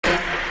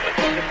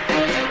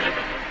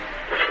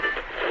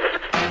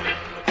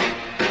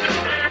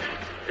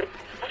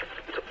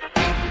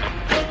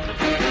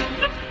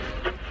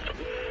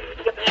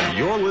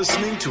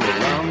to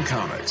Around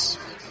Comics.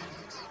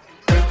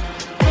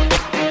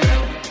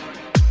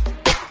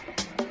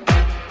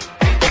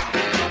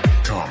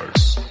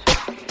 Comics.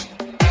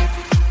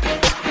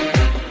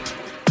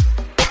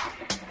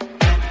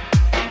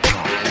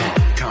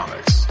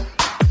 Comics.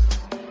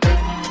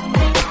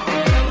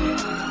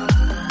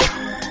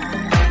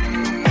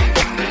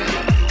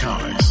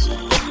 Comics.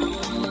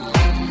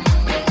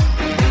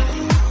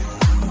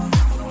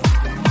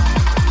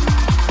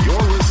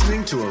 You're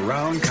listening to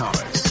Around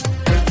Comics.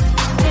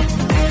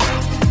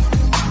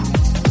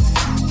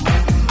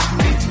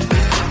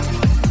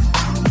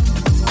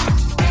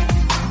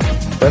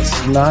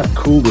 That's not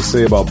cool to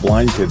say about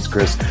blind kids,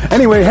 Chris.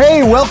 Anyway,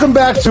 hey, welcome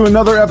back to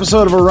another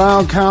episode of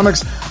Around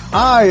Comics.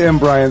 I am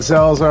Brian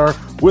Salazar.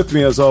 With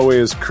me, as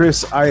always,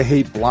 Chris, I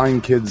Hate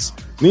Blind Kids,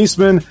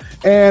 Niesman,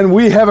 and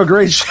we have a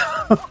great show.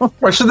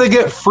 Why should they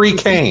get free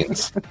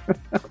canes?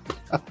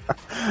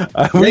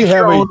 We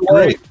have a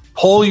great...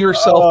 Pull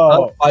yourself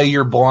up by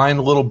your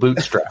blind little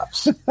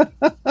bootstraps.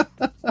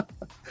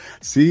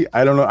 See,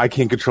 I don't know. I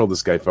can't control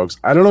this guy, folks.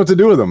 I don't know what to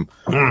do with him.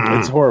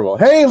 It's horrible.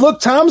 Hey, look,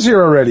 Tom's here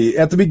already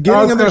at the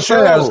beginning of the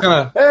show. I was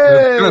going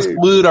to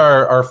salute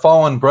our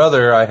fallen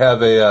brother. I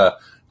have a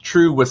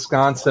true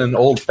Wisconsin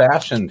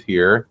old-fashioned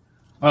here.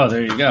 Oh,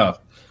 there you go.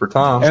 For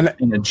Tom. And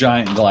in a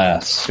giant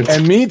glass.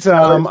 And me,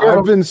 Tom,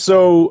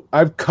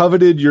 I've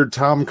coveted your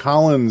Tom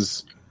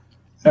Collins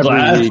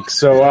every week.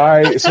 So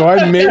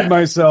I made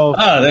myself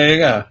there you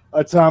go.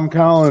 A Tom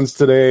Collins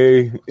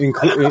today, and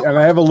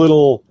I have a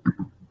little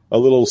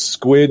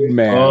squid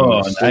man.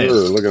 Oh, nice.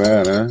 Look at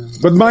that, huh?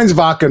 But mine's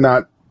vodka,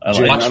 not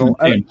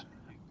gin.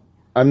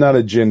 I'm not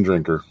a gin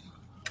drinker.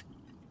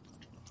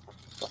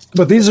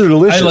 But these are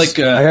delicious,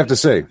 I have to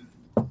say.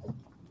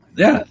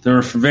 Yeah, they're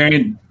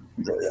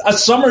a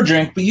summer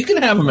drink, but you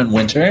can have them in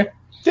winter.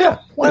 Yeah,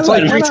 it's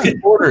like drinking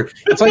porter.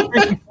 It's like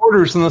drinking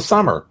porters in the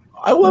summer.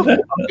 I love a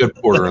good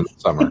porter in the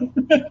summer.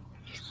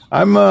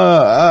 I'm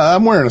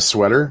wearing a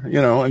sweater,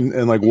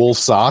 and like wool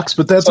socks,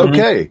 but that's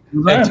okay.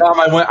 And Tom,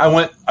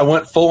 I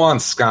went full on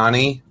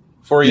Scotty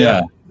for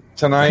you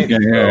tonight.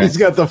 Yeah. He's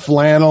got the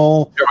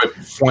flannel. Got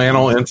my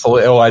flannel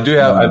insulate. Oh, I do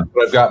have.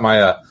 I've got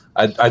my.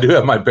 I do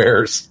have my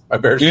Bears. My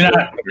Bears.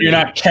 You're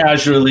not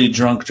casually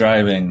drunk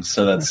driving,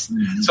 so that's.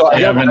 So I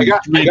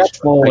got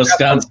full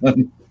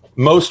Wisconsin.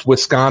 Most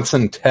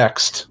Wisconsin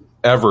text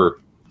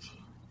ever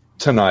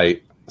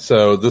tonight.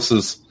 So this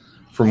is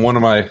from one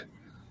of my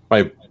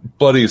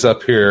buddies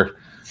up here,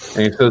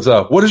 and he says,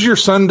 what does your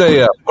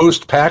Sunday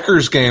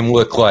post-Packers game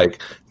look like?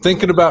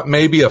 Thinking about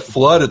maybe a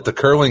flood at the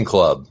curling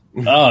club.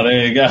 Oh,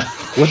 there you go.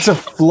 What's a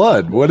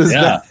flood? What is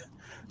that?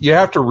 You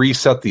have to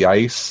reset the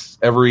ice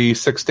every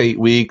 6 to 8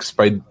 weeks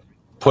by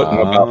putting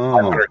about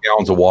 500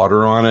 gallons of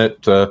water on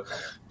it to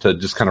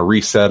just kind of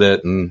reset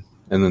it and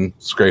then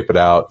scrape it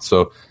out.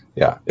 So,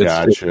 yeah. It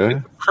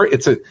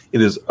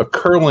is a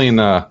curling...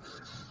 a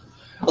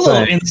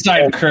little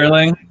inside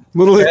curling.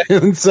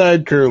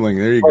 Inside curling.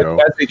 There you go.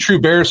 As a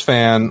true Bears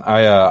fan,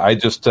 I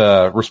just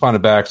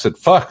responded back, said,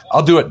 "Fuck,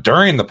 I'll do it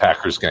during the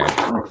Packers game."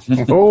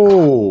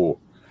 Oh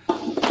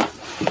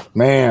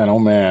man!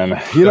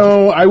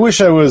 I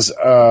wish I was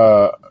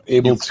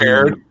able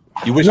to.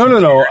 You wish?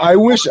 No.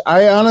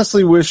 I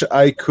honestly wish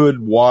I could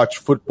watch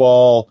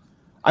football.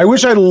 I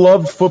wish I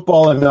loved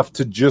football enough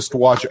to just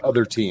watch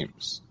other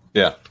teams.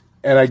 Yeah,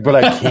 but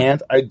I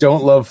can't. I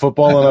don't love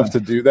football enough to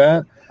do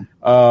that.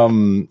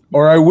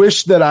 Or I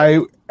wish that I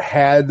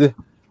had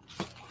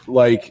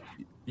like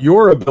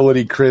your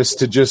ability, Chris,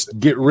 to just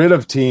get rid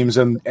of teams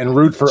and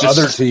root for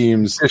other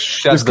teams.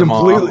 Just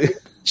completely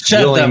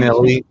shut them.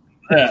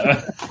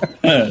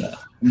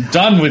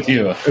 Done with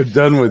you.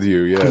 Done with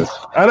you. Yes.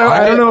 I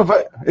don't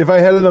know if I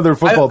had another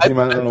football team.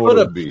 I don't know what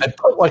it would be. I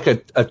put like a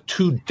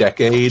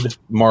 2-decade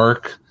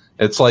mark.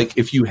 It's like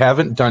if you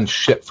haven't done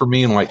shit for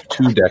me in like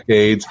 2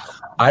 decades,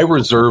 I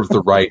reserve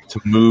the right to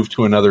move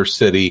to another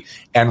city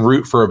and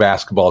root for a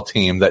basketball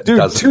team that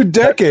doesn't. 2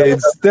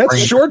 decades? That's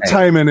short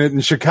time in it in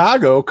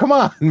Chicago. Come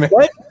on, man.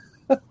 What?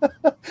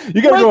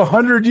 You got to go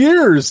 100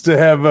 years to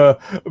have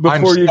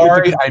before you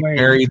get to I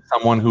married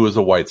someone who is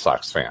a White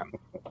Sox fan.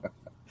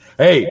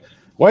 Hey,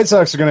 White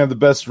Sox are going to have the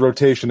best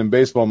rotation in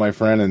baseball, my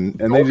friend,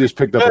 and they just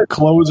picked up a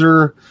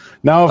closer.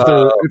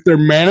 Now, if their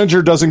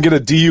manager doesn't get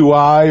a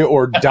DUI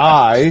or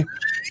die,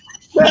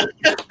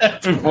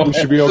 we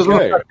should be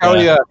okay.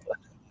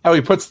 How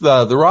he puts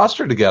the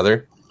roster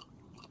together.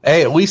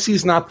 Hey, at least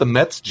he's not the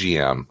Mets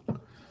GM.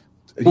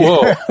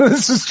 Whoa. Yeah,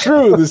 this is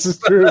true.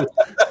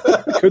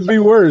 It could be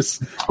worse.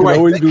 Could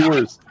always be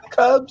worse.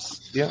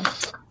 Cubs. Yeah.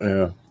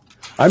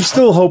 I'm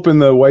still hoping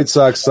the White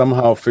Sox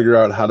somehow figure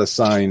out how to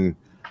sign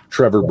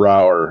Trevor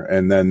Bauer,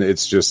 and then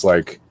it's just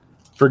like,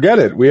 forget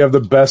it. We have the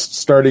best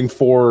starting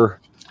four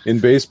in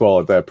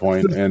baseball at that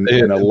point, and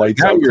a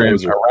lights out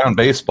closer around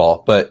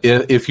baseball. But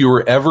if you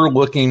were ever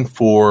looking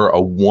for a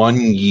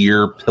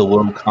 1-year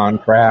pillow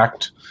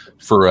contract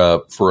for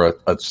a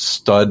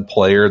stud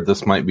player,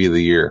 this might be the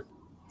year.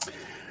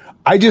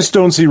 I just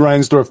don't see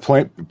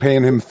Reinsdorf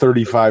paying him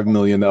 $35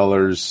 million.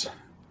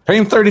 Pay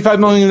him $35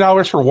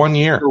 million for 1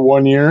 year. For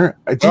 1 year?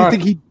 Do you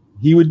think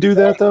he would do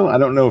that though? I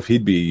don't know if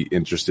he'd be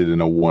interested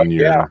in a 1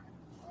 year. Yeah.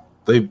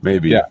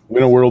 Maybe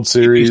win a World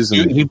Series.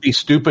 He'd be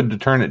stupid to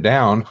turn it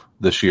down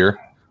this year.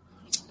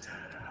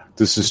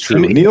 This is true.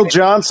 Neil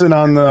Johnson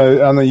on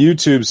the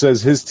YouTube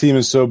says his team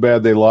is so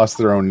bad they lost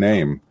their own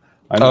name.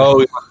 He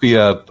must be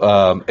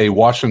a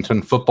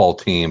Washington football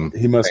team.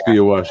 He must be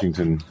a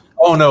Washington.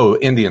 Oh no,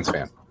 Indians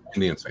fan.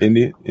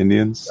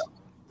 Indians.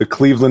 The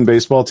Cleveland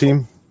baseball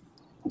team.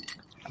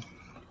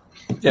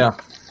 Yeah.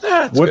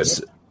 What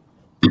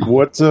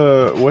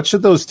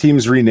should those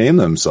teams rename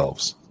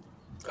themselves?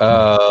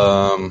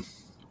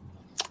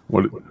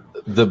 What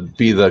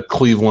the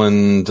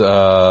Cleveland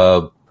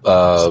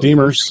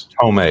Steamers.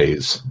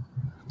 Tome's.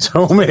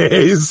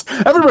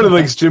 Everybody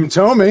likes Jim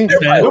Thome.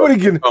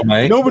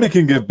 Nobody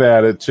can get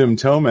bad at Jim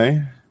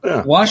Thome.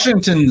 Yeah.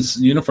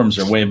 Washington's uniforms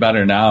are way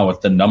better now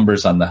with the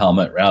numbers on the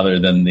helmet rather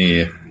than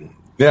the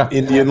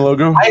Indian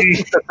logo. I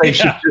think that they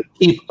should just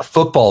keep a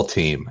football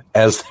team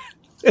as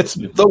it's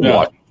the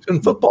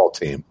Washington football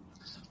team.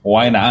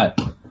 Why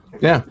not?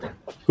 Yeah.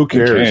 Who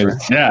cares?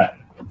 Right? Yeah.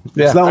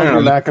 It's not like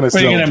you're not going to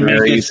sell. You're going to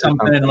make it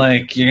something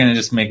like you're going to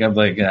just make up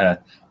like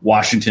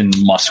Washington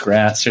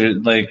Muskrats or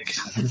like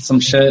some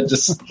shit.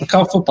 Just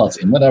call it football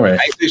team, whatever. I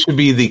think they should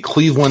be the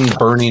Cleveland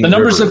Burning. The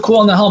numbers River. look cool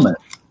on the helmet.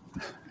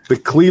 The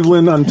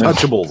Cleveland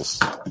Untouchables.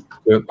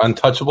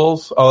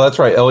 Untouchables? Oh, that's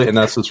right. Elliot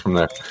Ness is from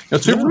there.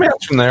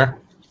 Superman's from there.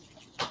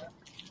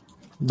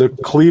 The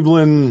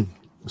Cleveland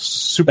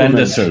Superman.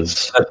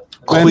 The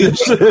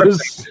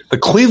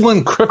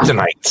Cleveland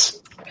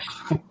Kryptonites.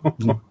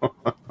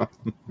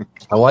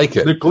 I like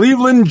it. The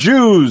Cleveland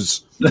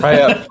Jews. Is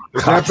that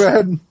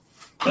bad?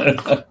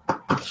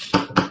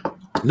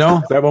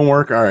 No, that won't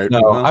work. All right.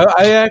 No,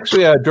 I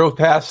actually drove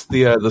past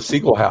the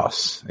Siegel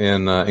House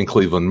in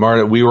Cleveland.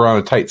 Marta, we were on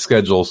a tight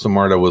schedule, so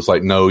Marta was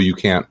like, "No, you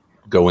can't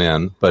go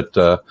in." But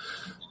I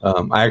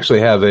actually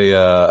have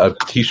a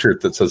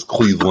T-shirt that says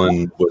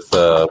Cleveland with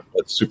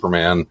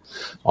Superman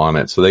on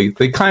it, so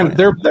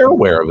they're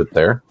aware of it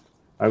there.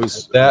 And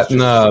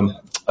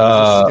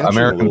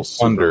American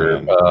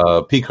Thunder,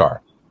 Picar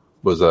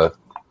was a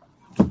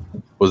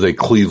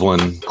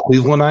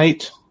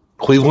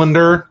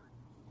Clevelander.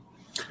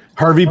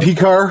 Harvey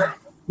Picar.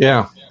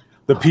 Yeah.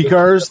 The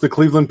Picars, the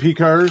Cleveland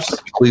Picars.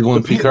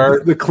 Cleveland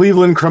Picar. The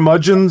Cleveland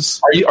Curmudgeons.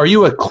 Are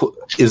you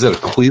is it a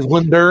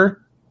Clevelander?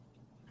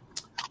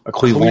 A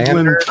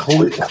Clevelander?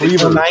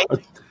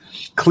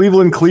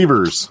 Cleveland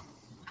Cleavers.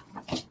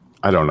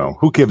 I don't know.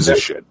 Who gives a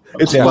shit?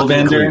 It's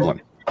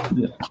Cleveland.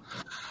 Yeah.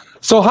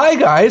 So, hi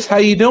guys, how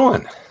you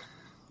doing?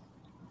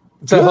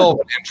 It's a hell of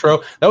an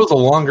intro. That was a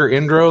longer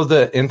intro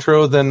than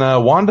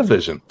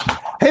WandaVision.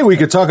 Hey, we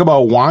could talk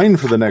about wine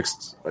for the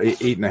next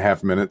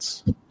 8.5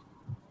 minutes.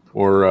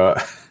 Or,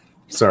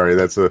 sorry,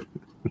 that's a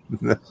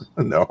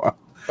no.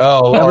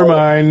 Oh, never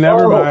mind.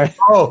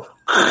 Oh,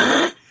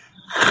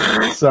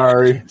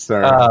 sorry.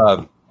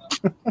 So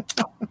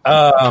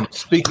I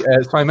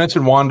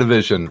mentioned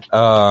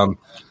WandaVision.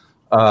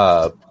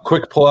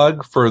 Quick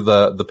plug for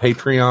the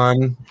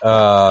Patreon.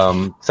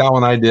 Sal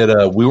and I did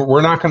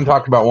we're not going to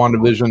talk about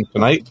WandaVision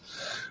tonight,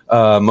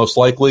 most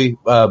likely,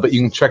 but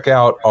you can check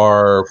out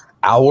our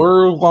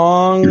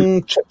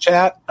hour-long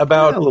chat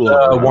about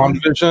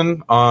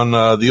WandaVision on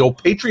the old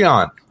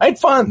Patreon. I had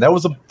fun. That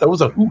was a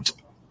hoot.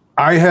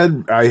 I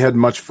had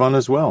much fun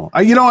as well.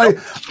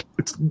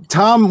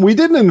 Tom, we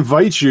didn't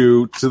invite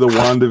you to the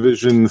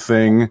WandaVision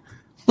thing.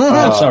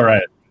 That's all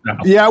right. No.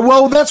 Yeah,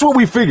 well, that's what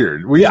we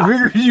figured. We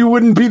figured you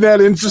wouldn't be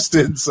that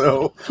interested,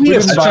 so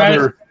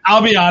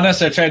I'll be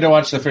honest. I tried to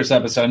watch the first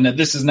episode, and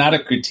this is not a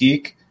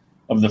critique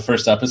of the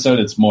first episode.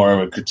 It's more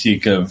of a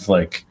critique of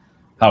like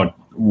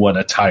what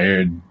a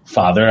tired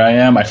father I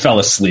am. I fell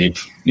asleep,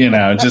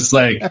 just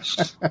like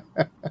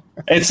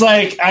it's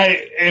like I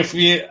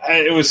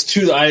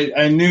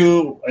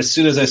knew as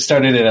soon as I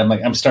started it, I'm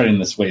like, I'm starting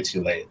this way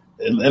too late.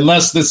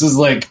 Unless this is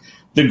like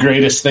the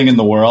greatest thing in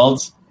the world,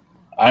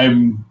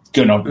 I'm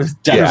gonna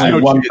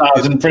definitely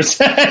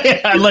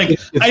 1,000%. Like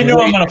I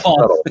know I'm gonna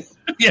fall.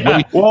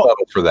 Yeah,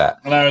 for that.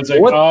 And I was like,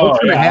 what's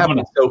going to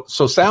happen?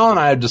 So Sal and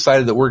I have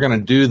decided that we're going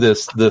to do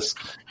this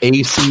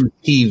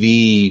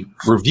ACTV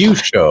review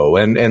show,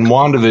 and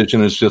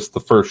WandaVision is just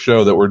the first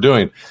show that we're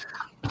doing.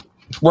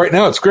 Right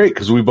now, it's great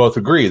because we both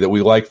agree that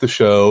we like the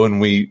show, and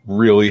we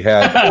really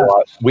had a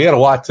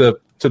lot to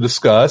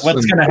discuss.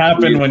 What's going to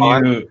happen when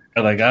you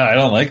are like, I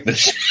don't like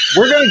this?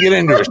 We're going to get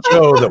into a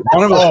show that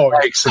one of us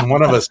likes and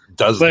one of us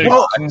doesn't.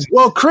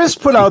 Well, Chris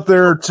put out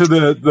there to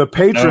the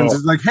patrons,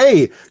 it's like,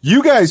 hey,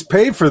 you guys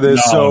pay for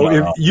this,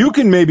 if you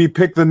can maybe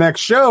pick the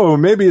next show,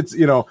 maybe it's,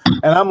 and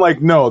I'm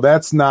like, no,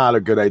 that's not a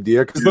good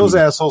idea because those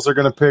assholes are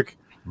going to pick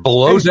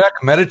Below Deck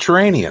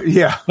Mediterranean.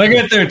 Yeah. Look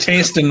at their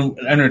taste in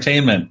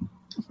entertainment.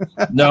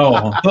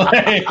 No.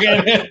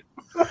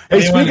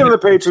 Hey, speaking of the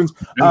patrons,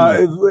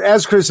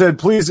 as Chris said,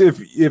 please,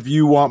 if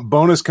you want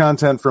bonus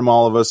content from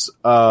all of us,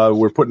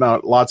 we're putting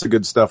out lots of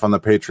good stuff on the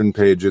Patreon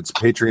page. It's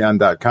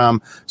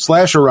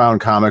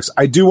patreon.com/aroundcomics.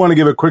 I do want to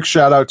give a quick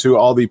shout out to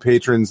all the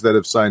patrons that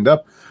have signed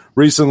up.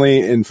 recently.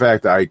 In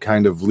fact, I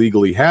kind of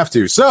legally have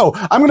to. So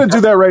I'm going to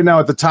do that right now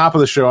at the top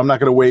of the show. I'm not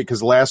going to wait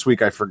because last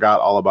week I forgot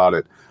all about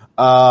it.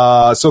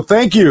 So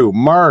thank you,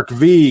 Mark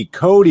V,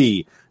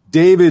 Cody,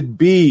 David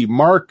B,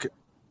 Mark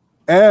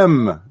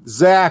M,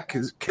 Zach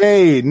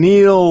K,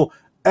 Neil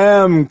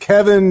M,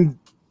 Kevin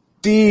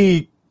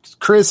D,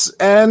 Chris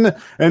N,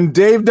 and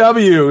Dave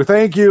W.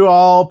 Thank you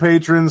all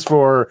patrons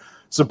for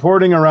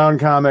supporting Around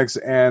Comics,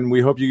 and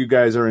we hope you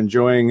guys are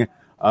enjoying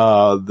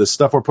the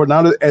stuff we're putting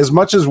out as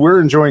much as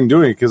we're enjoying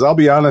doing it, because I'll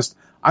be honest,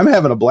 I'm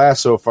having a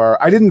blast so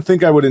far. I didn't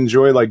think I would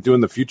enjoy like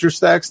doing the Future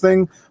Stacks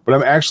thing, but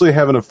I'm actually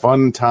having a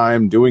fun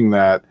time doing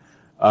that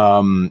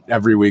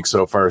every week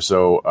so far.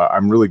 So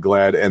I'm really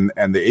glad, and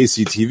the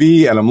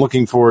ACTV, and I'm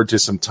looking forward to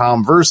some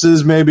Tom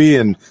verses maybe,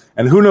 and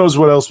who knows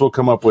what else we'll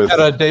come up with. Had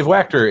a Dave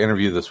Wachter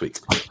interview this week.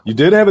 You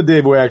did have a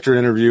Dave Wachter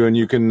interview, and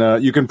you can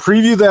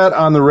preview that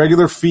on the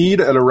regular feed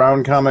at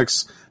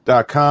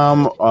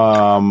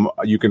aroundcomics.com.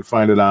 You can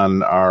find it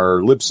on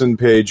our Libsyn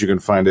page. You can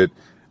find it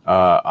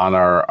on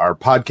our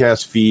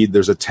podcast feed.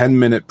 There's a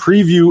 10-minute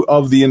preview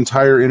of the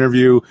entire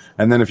interview,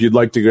 and then if you'd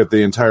like to get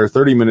the entire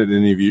 30-minute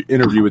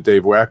interview with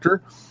Dave Wachter,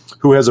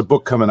 who has a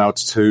book coming out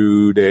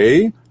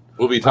today.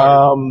 We'll be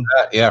talking about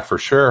that, yeah, for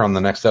sure, on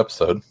the next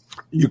episode.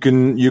 You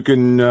can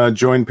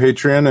join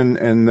Patreon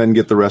and then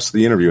get the rest of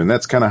the interview, and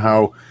that's kind of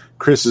how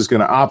Chris is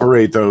going to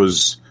operate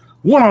those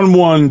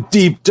one-on-one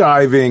deep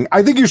diving.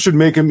 I think you should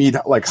make him eat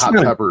like hot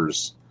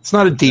peppers. It's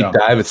not a deep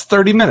dive. It's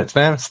 30 minutes,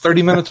 man. It's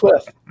 30 minutes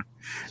with.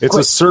 It's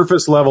a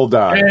surface level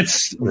dive.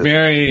 It's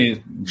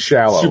very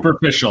shallow,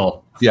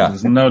 superficial. Yeah,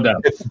 there's no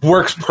doubt. It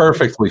works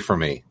perfectly for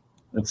me.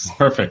 It's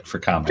perfect for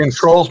comics.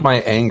 Controls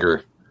my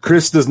anger.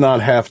 Chris does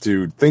not have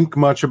to think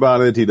much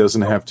about it. He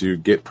doesn't have to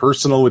get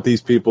personal with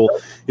these people.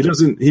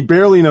 He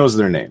barely knows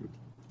their name.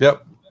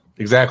 Yep,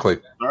 exactly.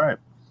 All right.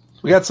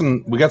 We got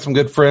some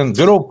good friends,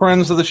 good old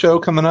friends of the show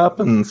coming up,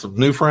 and some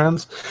new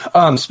friends.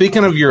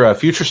 Speaking of your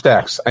Future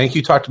Stacks, I think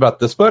you talked about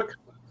this book.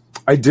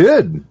 I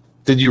did.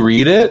 Did you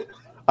read it?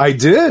 I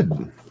did.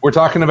 We're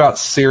talking about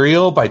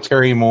Serial by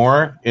Terry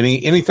Moore.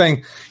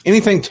 Anything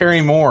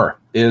Terry Moore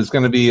is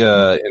going to be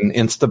an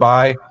insta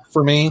buy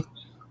for me,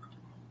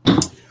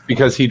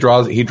 because he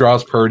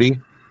draws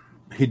Purdy.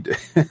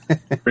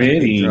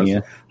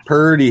 Pretty.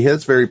 Purdy.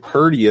 That's very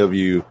Purdy of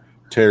you,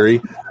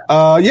 Terry.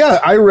 Yeah,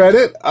 I read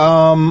it.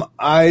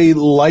 I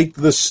liked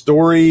the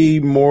story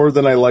more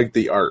than I liked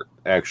the art,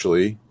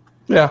 actually.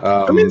 Yeah,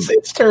 I mean,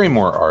 it's Terry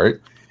Moore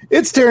art.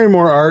 It's Terry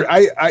Moore art.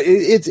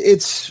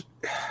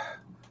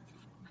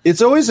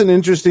 It's always an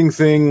interesting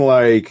thing,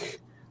 like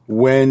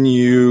when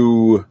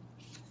do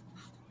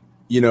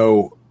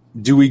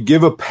we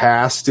give a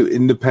pass to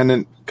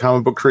independent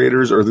comic book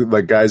creators, or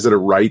like guys that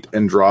write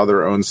and draw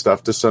their own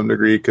stuff to some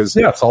degree? Because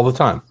yes, all the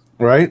time.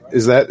 Right?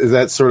 Is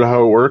that sort of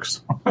how it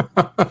works?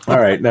 All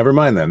right, never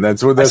mind then. That's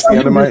the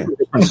end of my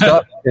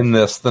stuff in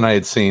this than I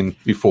had seen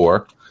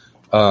before.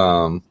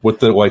 With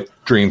the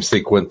dream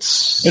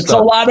sequence. It's a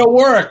lot of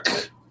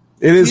work.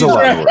 It is a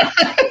lot of work.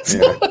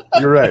 Yeah,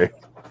 you're right.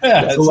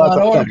 Yeah, it's a lot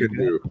of work.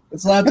 Do.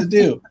 It's a lot to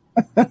do.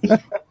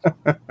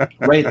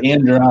 Write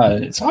and draw.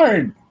 It's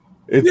hard.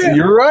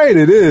 You're right.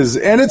 It is,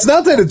 and it's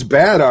not that it's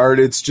bad art.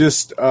 It's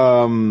just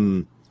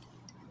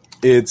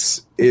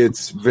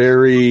it's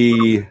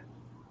very.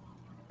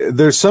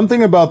 There's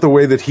something about the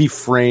way that he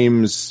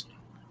frames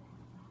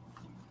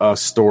a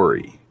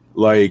story.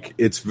 Like,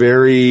 it's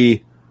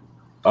very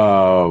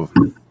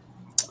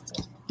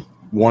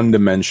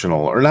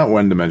one-dimensional, or not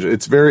one-dimensional.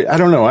 It's very, I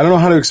don't know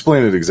how to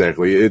explain it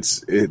exactly.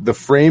 The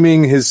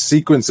framing, his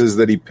sequences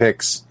that he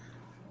picks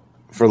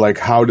for like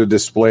how to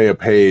display a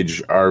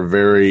page are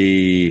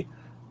very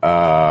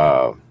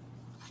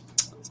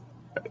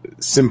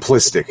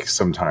simplistic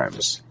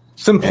sometimes.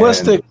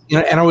 Simplistic,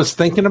 and I was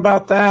thinking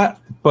about that,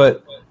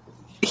 but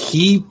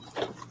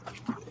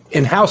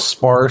and how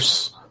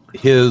sparse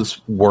his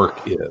work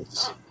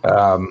is.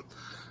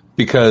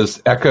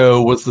 Because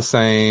Echo was the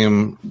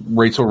same,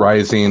 Rachel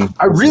Rising.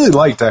 I really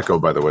liked Echo,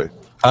 by the way.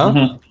 Huh?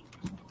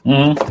 Mm-hmm.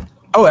 Mm-hmm.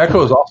 Oh,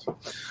 Echo is awesome.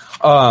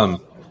 I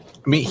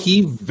mean,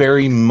 he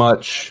very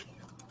much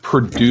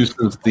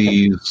produces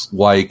these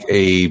like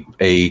a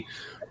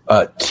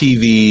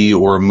TV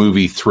or a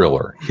movie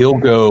thriller. He'll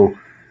go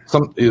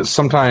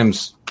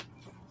sometimes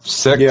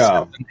 6,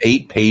 7,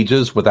 8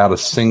 pages without a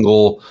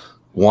single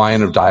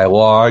line of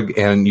dialogue,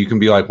 and you can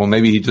be like, well,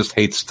 maybe he just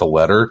hates to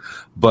letter,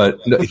 but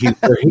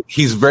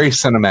he's very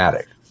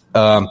cinematic,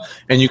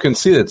 and you can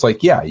see that it's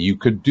like, yeah, you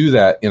could do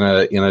that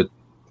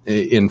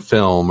in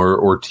film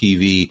or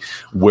TV,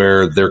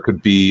 where there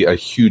could be a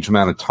huge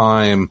amount of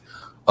time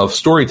of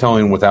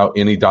storytelling without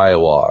any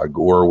dialogue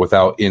or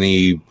without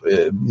any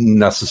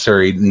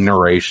necessary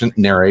narration,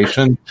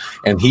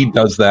 and he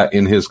does that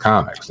in his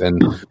comics.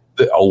 And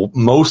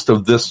most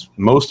of this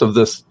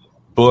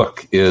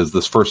book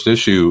this first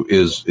issue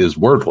is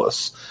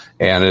wordless,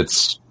 and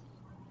it's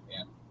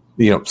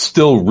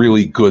still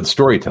really good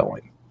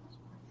storytelling.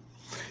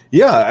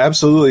 Yeah,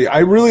 absolutely. I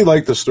really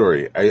like the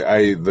story.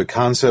 The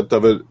concept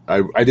of it,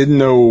 I didn't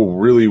know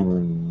really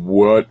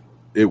what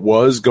it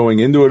was going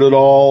into it at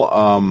all.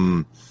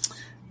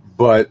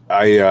 but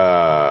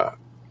I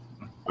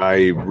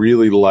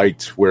really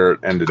liked where it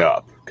ended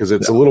up because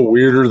it's a little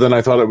weirder than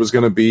I thought it was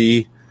going to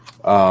be,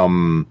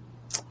 and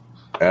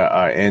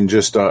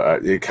just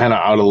it kind of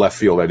out of left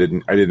field. I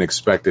didn't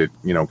expect it,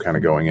 kind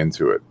of going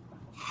into it,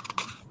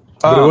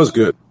 but it was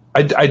good.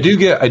 I do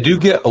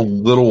get a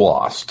little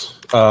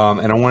lost,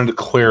 and I wanted to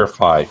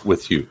clarify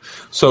with you.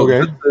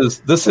 So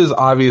this is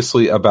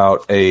obviously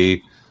about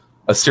a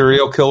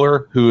serial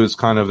killer who is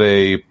kind of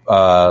a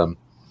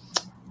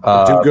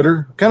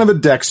do-gooder, kind of a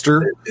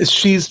Dexter.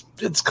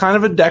 It's kind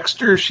of a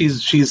Dexter.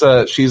 She's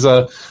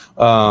a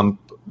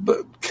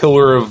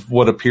killer of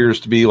what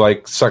appears to be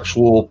like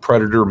sexual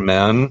predator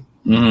men.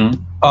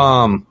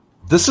 Mm-hmm.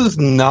 This is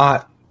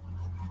not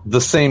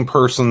the same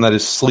person that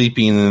is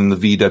sleeping in the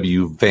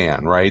VW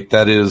van, right?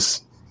 That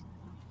is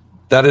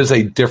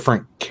a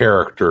different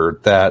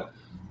character.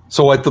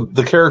 So like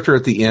the character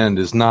at the end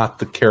is not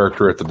the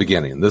character at the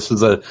beginning. This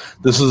is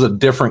a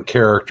different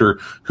character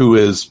who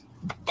is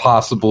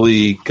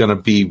possibly going to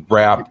be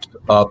wrapped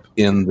up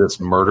in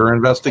this murder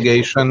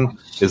investigation.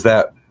 Is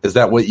that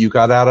what you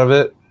got out of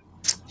it?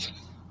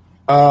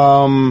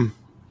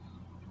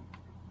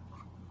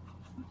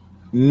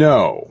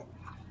 No.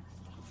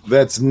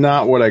 That's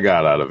not what I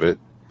got out of it.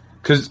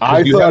 Because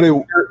I thought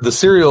the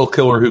serial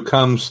killer who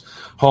comes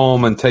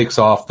home and takes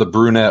off the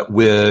brunette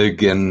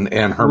wig and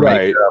her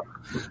makeup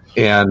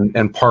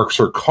and parks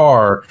her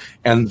car,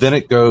 and then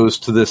it goes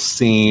to this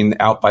scene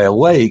out by a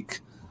lake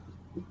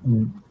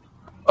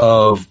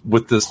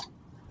with this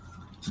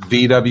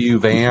VW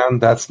van.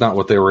 That's not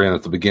what they were in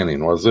at the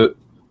beginning, was it?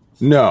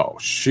 No,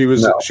 she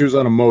was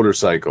on a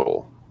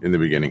motorcycle in the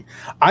beginning.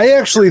 I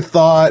actually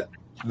thought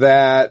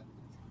that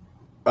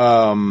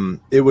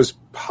it was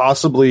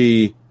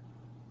possibly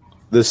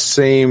the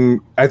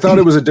same. I thought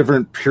it was a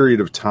different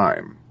period of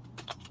time.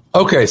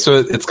 Okay, so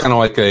it's kind of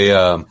like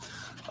a.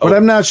 But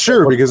I'm not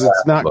sure because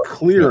it's not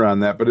clear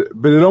on that. But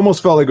it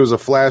almost felt like it was a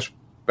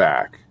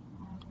flashback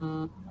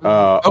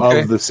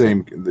of the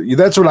same.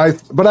 That's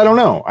what But I don't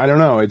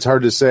know. It's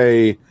hard to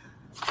say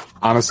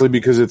honestly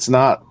because it's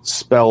not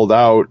spelled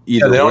out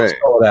either way. They don't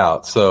spell it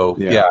out. So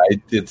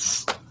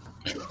it's.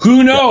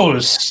 Who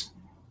knows?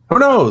 Who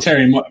knows?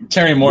 Terry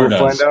Moore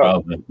does.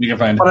 Probably. We can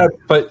find out.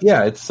 But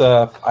yeah, it's.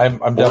 I'm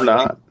definitely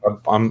not.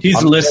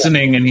 He's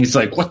listening and he's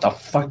like, "What the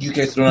fuck? You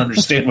guys don't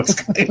understand what's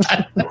going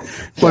on."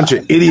 Bunch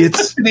of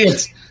idiots.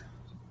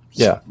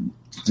 Yeah,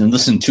 and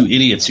listen to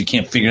idiots who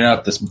can't figure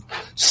out this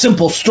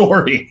simple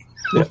story.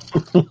 Yeah.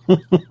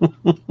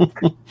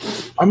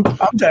 I'm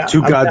down.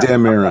 Too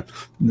goddamn era.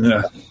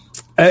 Yeah.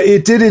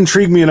 It did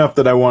intrigue me enough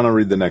that I want to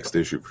read the next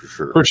issue for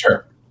sure. For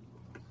sure.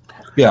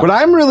 Yeah, but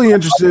I'm really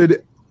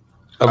interested.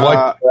 I've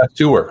liked the last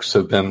two works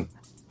have been.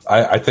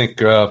 I think,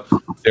 dare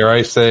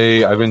I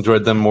say, I've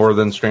enjoyed them more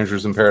than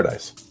Strangers in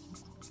Paradise.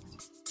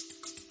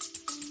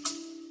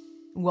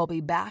 We'll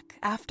be back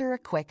after a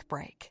quick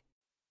break.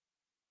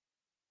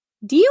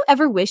 Do you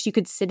ever wish you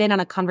could sit in on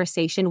a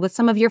conversation with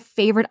some of your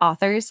favorite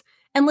authors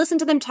and listen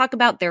to them talk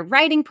about their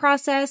writing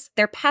process,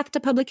 their path to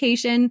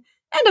publication,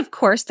 and of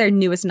course, their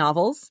newest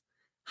novels?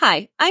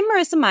 Hi, I'm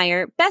Marissa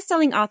Meyer,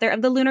 best-selling author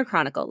of The Lunar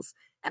Chronicles,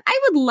 and I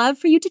would love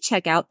for you to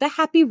check out the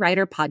Happy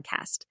Writer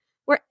podcast,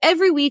 where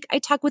every week I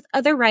talk with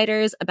other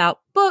writers about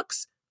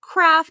books,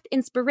 craft,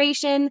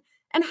 inspiration,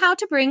 and how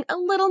to bring a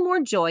little more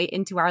joy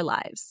into our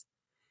lives.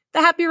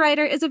 The Happy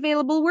Writer is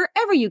available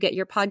wherever you get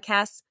your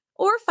podcasts,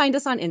 or find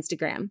us on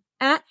Instagram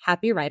at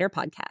Happy Writer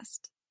Podcast.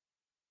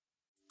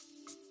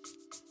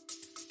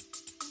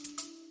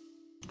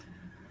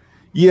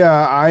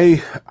 Yeah,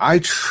 I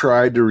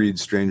tried to read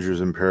Strangers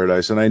in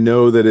Paradise, and I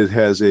know that it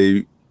has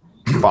a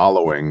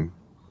following.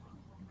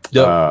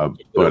 But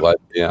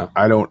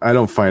I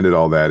don't find it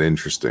all that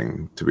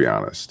interesting, to be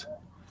honest.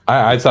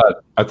 I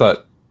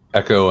thought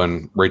Echo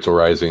and Rachel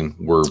Rising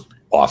were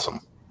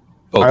awesome.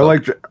 I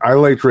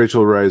liked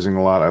Rachel Rising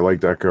a lot. I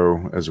liked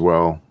Echo as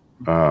well.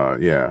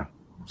 Yeah.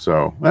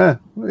 So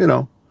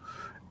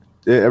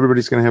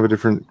everybody's gonna have a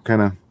different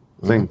kind of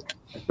thing.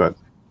 But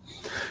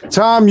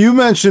Tom, you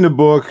mentioned a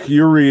book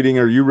you're reading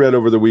or you read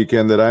over the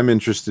weekend that I'm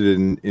interested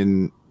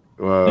in.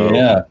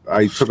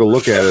 I took a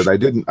look at it.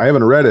 I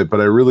haven't read it, but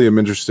I really am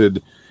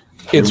interested.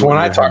 It's one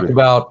I talked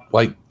about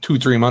like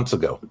 2-3 months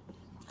ago.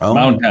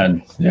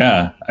 Mountainhead.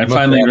 Yeah. I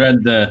finally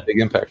read the big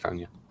impact on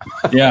you.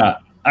 Yeah.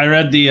 I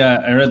read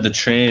the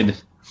trade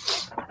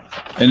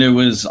and it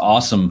was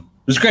awesome.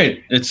 It was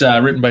great. It's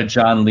written by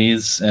John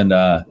Lees and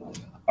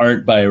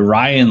art by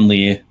Ryan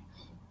Lee.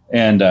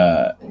 And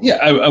I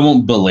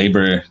won't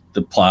belabor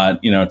the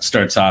plot. It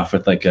starts off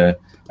with like a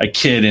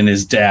kid and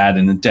his dad,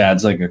 and the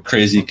dad's like a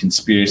crazy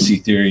conspiracy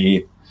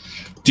theory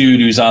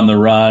dude who's on the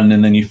run,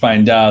 and then you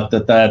find out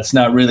that that's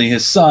not really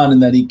his son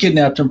and that he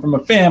kidnapped him from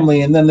a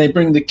family, and then they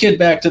bring the kid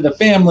back to the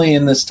family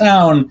in this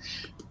town,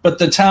 but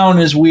the town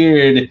is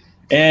weird,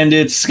 and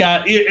it's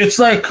like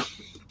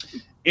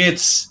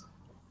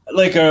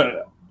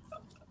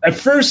at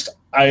first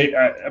I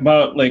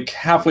about like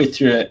halfway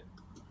through it,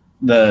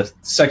 the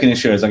second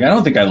issue, I was like, I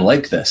don't think I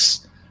like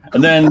this,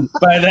 and then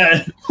by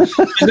then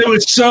it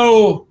was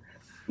so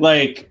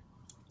like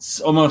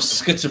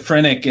almost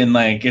schizophrenic and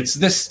like it's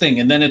this thing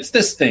and then it's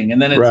this thing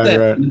and then it's Right, this.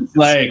 right. And it's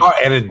like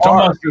And it's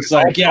dark. It's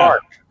like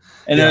dark.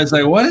 And I was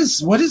like, what is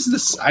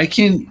this? I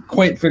can't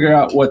quite figure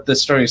out what the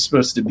story is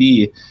supposed to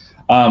be.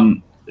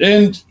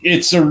 And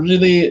it's a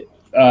really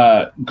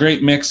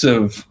great mix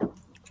of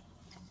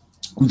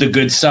the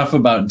good stuff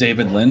about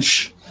David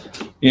Lynch,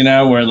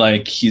 where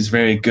like he's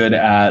very good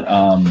at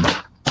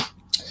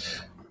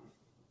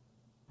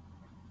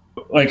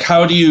like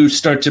how do you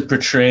start to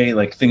portray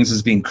like things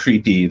as being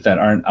creepy that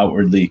aren't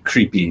outwardly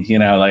creepy,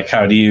 like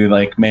how do you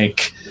like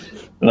make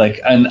like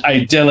an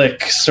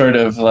idyllic sort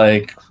of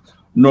like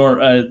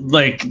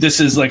like this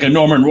is like a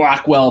Norman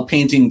Rockwell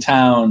painting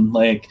town,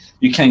 like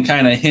you can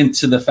kind of hint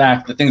to the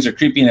fact that things are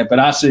creepy in it, but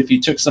also if you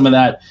took some of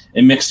that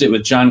and mixed it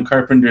with John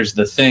Carpenter's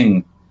The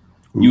Thing,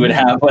 you would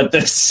have what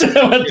this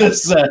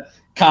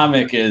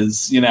comic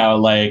is,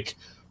 like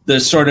the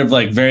sort of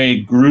like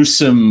very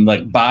gruesome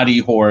like body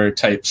horror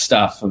type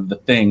stuff of The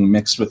Thing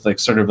mixed with like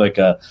sort of like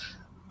a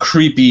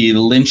creepy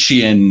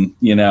Lynchian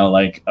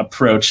like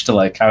approach to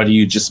like how do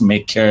you just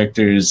make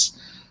characters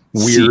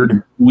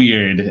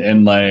weird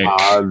and like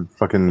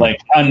fucking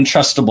like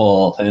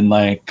untrustable and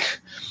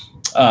like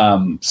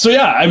so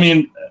yeah, I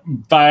mean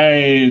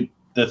by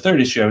the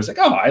third issue I was like,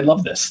 oh, I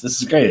love this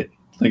is great.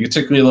 Like it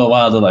took me a little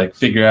while to like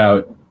figure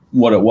out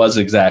what it was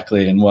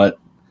exactly and what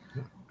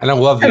I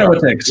love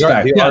what to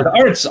expect. The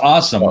art's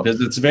awesome because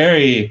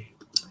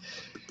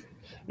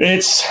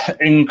it's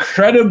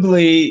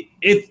incredibly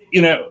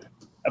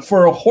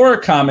for a horror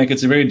comic,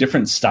 it's a very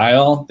different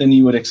style than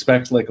you would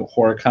expect like a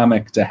horror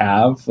comic to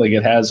have. Like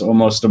it has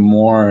almost a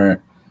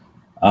more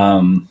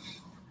not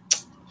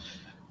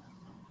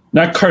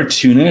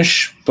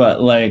cartoonish,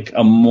 but like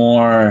a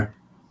more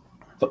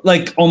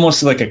like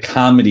almost like a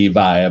comedy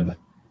vibe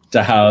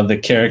to how the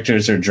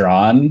characters are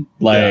drawn.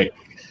 Like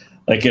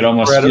it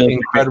almost feels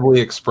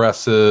incredibly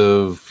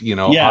expressive,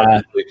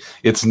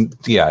 it's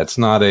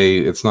not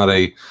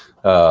a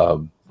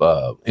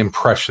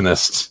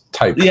impressionist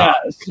type. Yeah.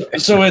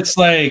 So it's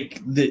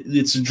like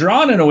it's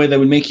drawn in a way that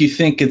would make you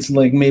think it's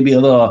like maybe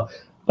a little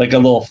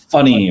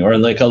funny or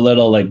like a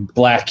little like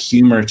black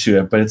humor to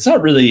it, but it's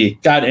not really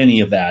got any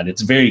of that.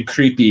 It's very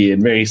creepy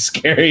and very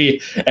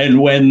scary.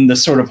 And when the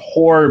sort of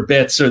horror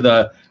bits or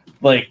the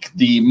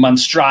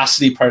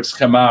monstrosity parts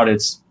come out,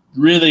 it's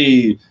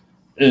really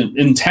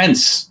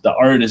intense. The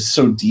art is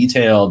so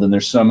detailed and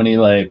there's so many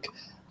like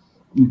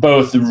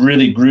both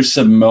really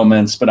gruesome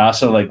moments but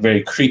also like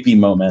very creepy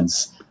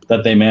moments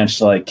that they managed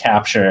to like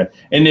capture.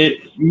 And it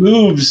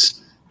moves.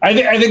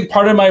 I think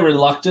part of my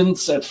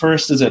reluctance at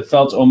first is it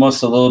felt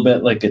almost a little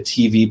bit like a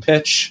TV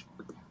pitch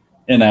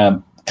in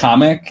a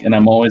comic, and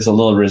I'm always a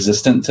little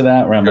resistant to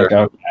that where I'm like,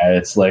 okay,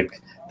 it's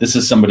like this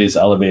is somebody's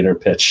elevator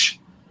pitch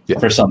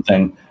for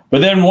something.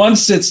 But then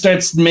once it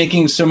starts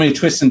making so many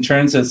twists and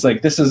turns, it's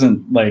like this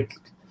isn't like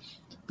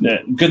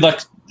good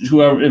luck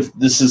whoever if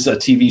this is a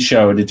TV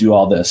show to do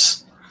all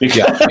this. I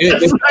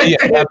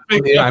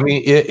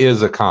mean, it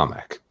is a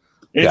comic.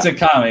 It's a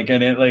comic,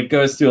 and it like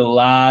goes through a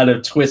lot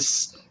of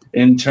twists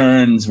and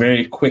turns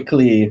very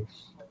quickly,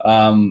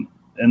 and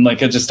like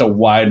just a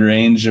wide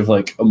range of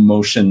like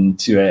emotion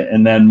to it.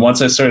 And then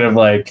once I sort of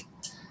like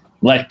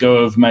let go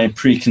of my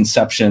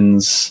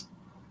preconceptions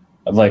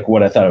of like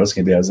what I thought it was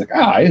going to be, I was like,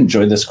 I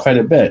enjoyed this quite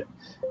a bit,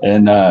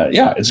 and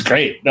it's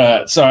great.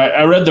 So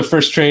I read the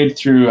first trade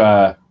through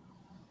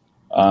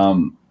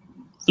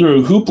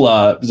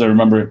Hoopla because I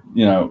remember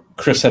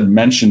Chris had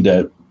mentioned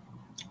it,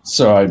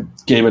 so I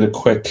gave it a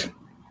quick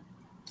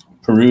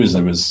peruse.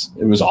 It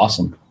was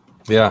awesome.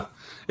 Yeah,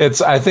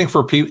 I think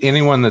for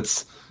anyone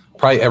that's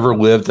probably ever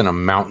lived in a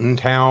mountain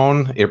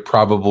town, it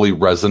probably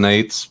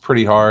resonates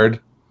pretty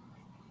hard.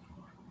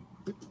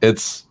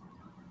 It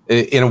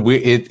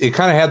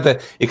kind of had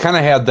that. It kind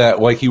of had that,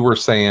 like you were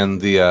saying,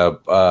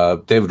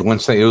 the David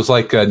Lynch thing. It was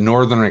like a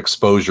Northern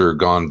Exposure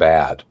gone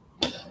bad.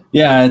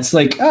 Yeah, it's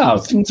like,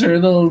 things are a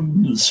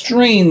little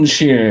strange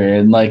here,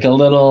 and like a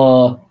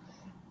little,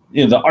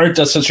 the art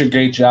does such a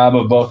great job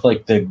of both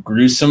like the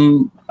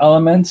gruesome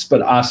elements,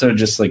 but also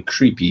just like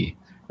creepy,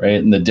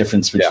 right? And the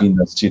difference between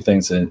those two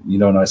things that you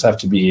don't always have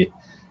to be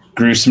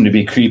gruesome to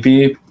be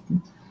creepy.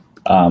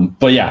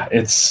 But yeah,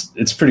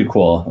 it's pretty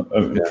cool.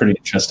 A pretty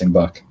interesting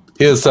book.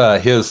 His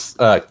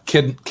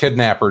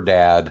kidnapper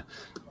dad,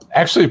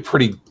 actually a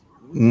pretty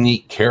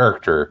neat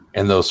character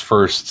in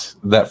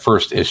that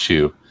first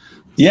issue.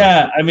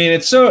 Yeah, I mean,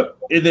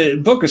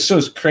 the book is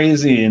so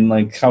crazy and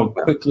like how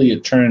quickly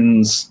it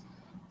turns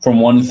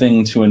from one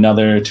thing to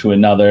another,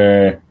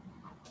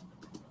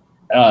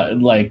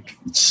 like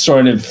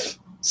sort of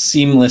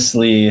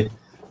seamlessly,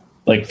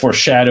 like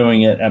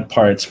foreshadowing it at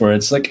parts where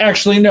it's like,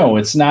 actually, no,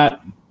 it's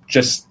not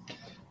just.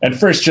 At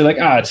first, you're like,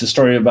 it's a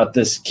story about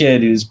this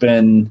kid who's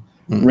been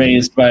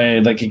raised by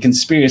like a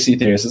conspiracy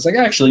theorist. It's like,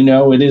 actually,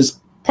 no, it is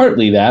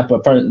partly that,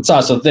 but it's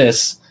also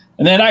this,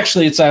 and then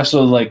actually, it's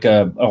also like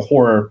a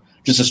horror.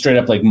 Just a straight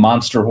up like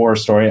monster horror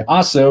story.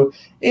 Also,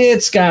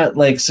 it's got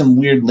like some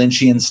weird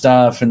Lynchian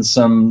stuff and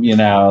some,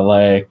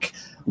 like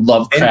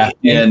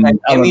Lovecraftian. And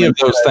any of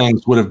those elements.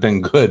 things would have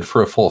been good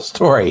for a full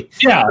story.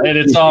 Yeah, and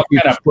it's all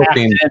kind of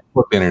flipping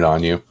it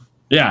on you.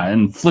 Yeah,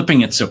 and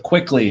flipping it so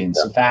quickly and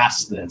so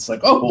fast that it's like,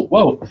 oh,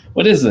 whoa,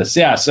 what is this?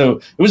 Yeah, so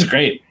it was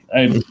great.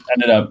 I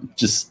ended up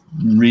just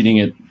reading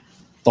it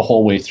the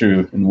whole way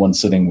through in one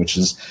sitting, which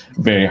is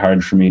very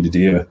hard for me to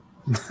do.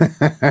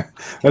 That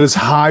is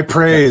high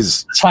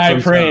praise. It's high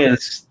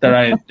praise that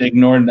I had to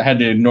ignore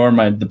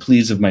the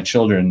pleas of my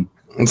children.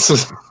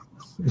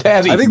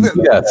 Daddy, I think that,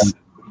 yes.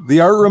 The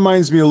art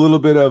reminds me a little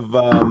bit of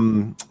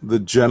the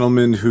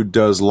gentleman who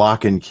does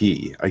Lock and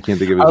Key. I can't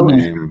think of his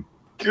name.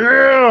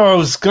 I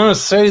was gonna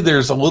say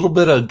there's a little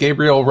bit of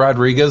Gabriel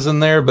Rodriguez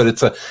in there, but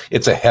it's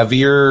a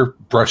heavier,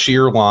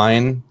 brushier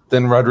line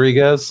than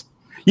Rodriguez.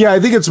 Yeah,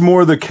 I think it's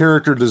more the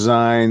character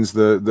designs,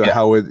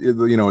 how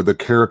the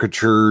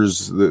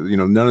caricatures.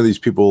 None of these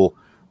people,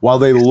 while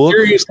they look.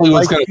 Seriously,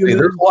 like was going to say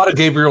there's a lot of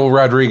Gabriel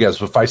Rodriguez.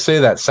 But if I say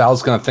that,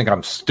 Sal's going to think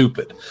I'm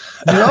stupid.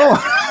 No,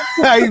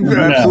 I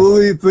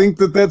absolutely think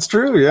that's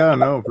true. Yeah,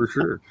 no, for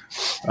sure.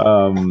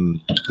 And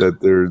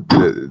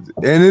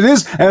it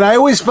is, and I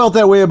always felt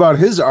that way about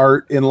his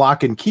art in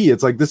Lock and Key.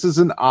 It's like this is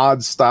an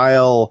odd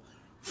style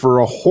for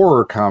a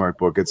horror comic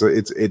book.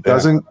 It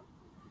doesn't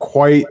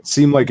quite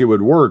seem like it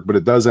would work, but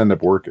it does end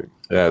up working.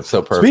 Yeah, it's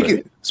so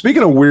perfect.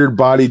 Speaking of weird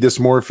body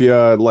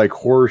dysmorphia, like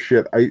horror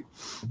shit, I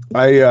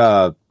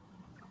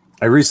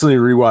recently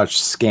rewatched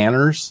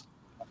Scanners.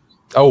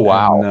 Oh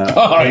wow!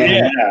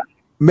 Yeah,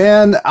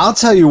 man, I'll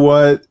tell you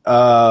what.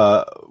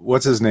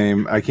 What's his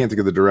name? I can't think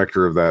of the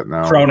director of that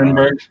now.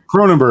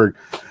 Cronenberg.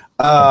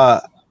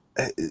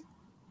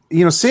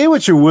 Say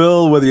what you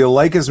will, whether you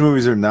like his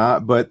movies or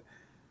not, but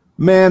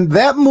man,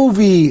 that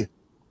movie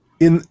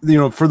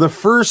for the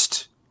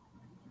first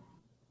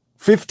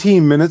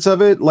 15 minutes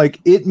of it, like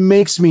it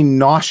makes me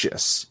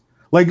nauseous.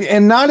 Like,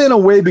 and not in a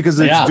way because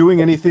it's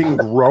doing anything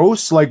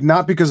gross, like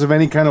not because of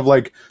any kind of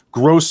like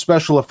gross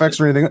special effects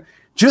or anything.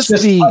 Just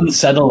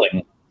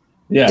unsettling.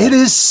 Yeah. It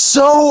is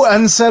so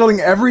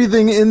unsettling.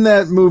 Everything in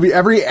that movie,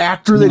 every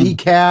actor that he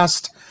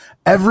cast,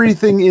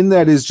 everything in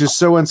that is just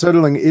so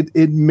unsettling.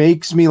 It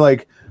makes me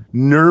like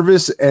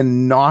nervous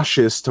and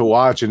nauseous to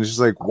watch. And it's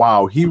just like,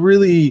 wow, he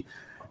really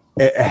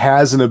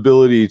has an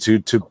ability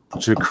to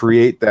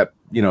create that,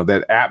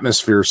 that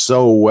atmosphere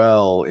so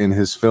well in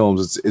his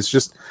films. It's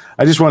just,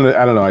 I just wanted,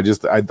 I don't know.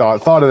 I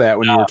thought of that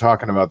when you were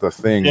talking about The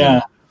Thing.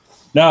 Yeah.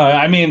 No,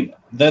 I mean,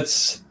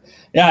 it's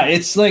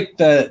like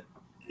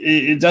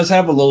it does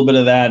have a little bit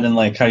of that, and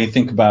like how you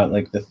think about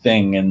like The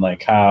Thing and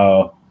like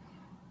how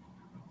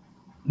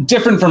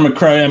different from a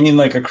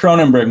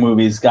Cronenberg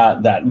movie's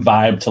got that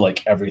vibe to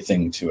like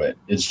everything to it.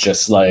 It's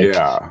just like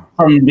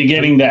from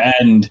beginning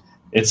to end,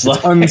 it's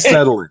like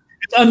unsettling.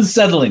 It's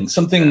unsettling.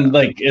 Something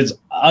like is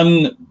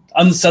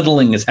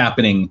unsettling is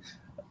happening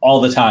all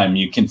the time.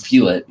 You can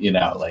feel it,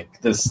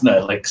 like this,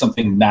 like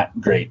something not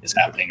great is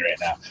happening right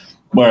now.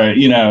 Where,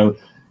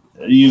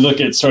 you look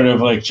at sort of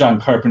like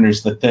John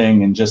Carpenter's The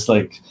Thing and just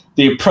like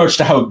the approach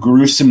to how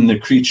gruesome the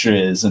creature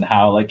is and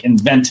how like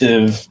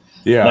inventive,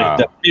 like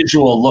the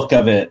visual look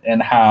of it,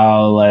 and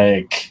how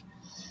like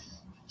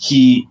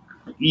he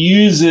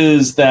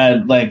uses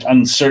that like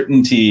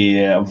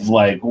uncertainty of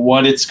like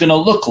what it's going to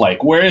look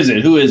like. Where is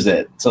it? Who is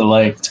it? To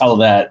like tell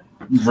that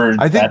version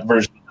of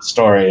the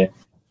story.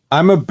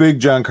 I'm a big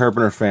John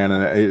Carpenter fan,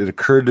 and it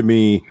occurred to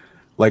me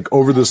like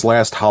over this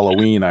last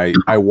Halloween,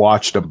 I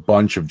watched a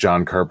bunch of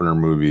John Carpenter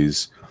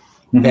movies,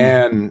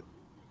 and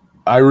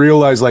I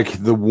realized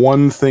like the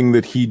one thing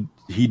that he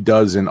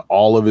does in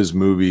all of his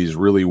movies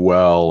really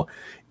well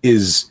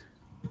is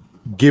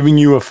giving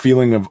you a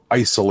feeling of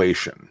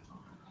isolation.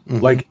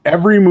 Like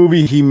every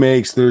movie he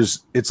makes,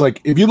 it's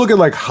like if you look at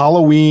like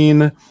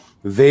Halloween,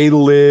 They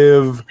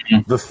Live,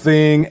 The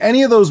Thing,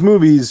 any of those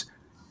movies,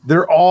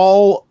 they're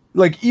all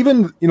like,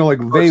 even like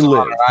They Live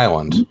on an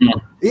island.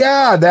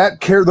 Yeah,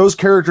 those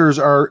characters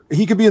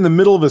he could be in the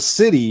middle of a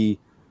city,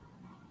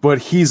 but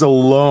he's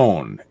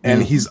alone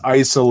and he's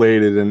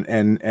isolated,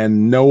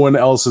 and no one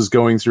else is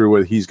going through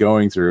what he's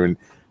going through, and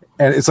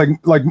it's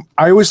like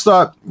I always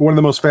thought one of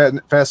the most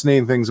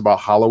fascinating things about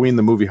Halloween,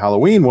 the movie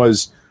Halloween,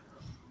 was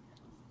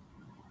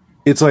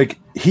it's like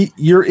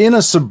you're in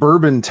a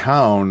suburban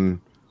town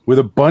with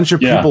a bunch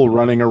of people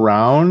running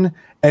around,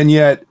 and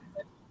yet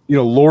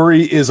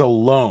Laurie is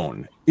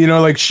alone.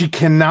 Like she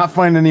cannot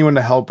find anyone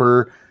to help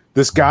her.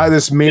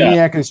 This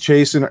maniac is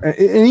chasing her.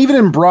 And even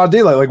in broad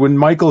daylight, like when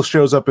Michael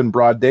shows up in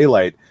broad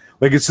daylight,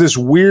 like it's this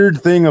weird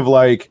thing of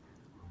like,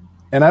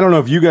 and I don't know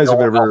if you guys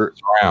have ever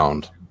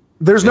around.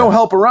 There's no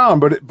help around,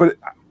 but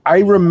I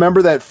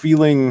remember that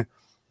feeling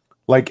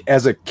like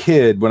as a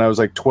kid when I was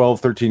like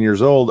 12, 13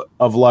 years old,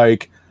 of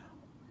like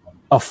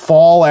a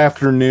fall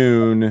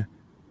afternoon,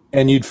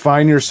 and you'd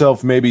find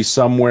yourself maybe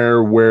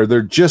somewhere where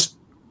they're just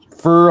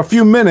for a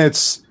few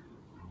minutes,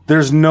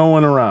 there's no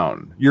one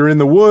around. You're in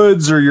the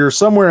woods or you're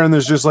somewhere and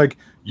there's just like,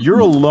 you're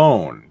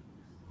alone.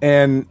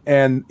 And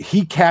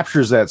he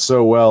captures that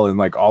so well in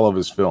like all of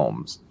his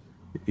films.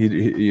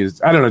 He is,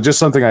 I don't know, just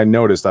something I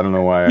noticed. I don't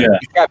know why.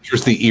 He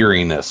captures the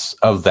eeriness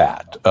of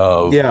that.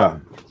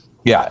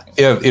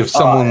 If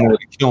someone were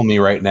to kill me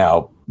right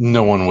now,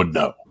 no one would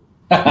know.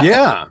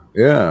 Yeah.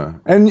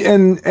 And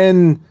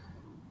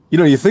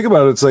you think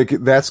about it, it's like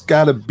that's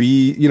got to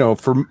be,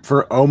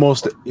 for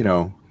almost,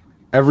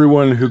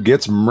 everyone who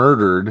gets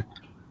murdered,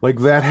 like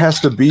that has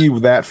to be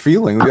that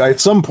feeling. At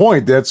some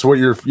point, that's what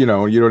you're, you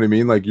know what I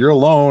mean? Like you're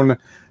alone,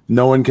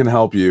 no one can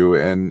help you,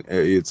 and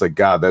it's like,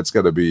 God, that's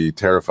got to be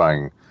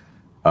terrifying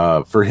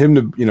for him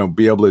to,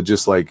 be able to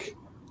just like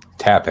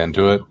tap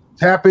into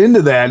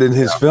that in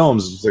his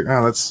films. It's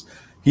like,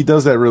 he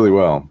does that really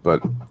well.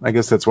 But I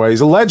guess that's why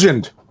he's a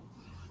legend.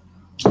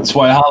 That's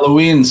why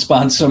Halloween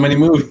spawned so many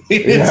movies.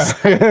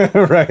 Yeah,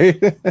 right.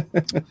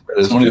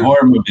 So many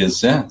horror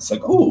movies. Yeah, it's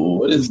like, oh,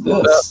 what is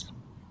this?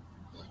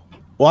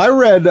 Well, I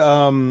read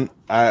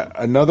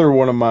another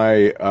one of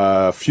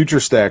my Future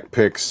Stack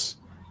picks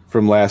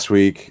from last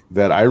week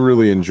that I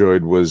really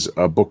enjoyed was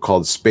a book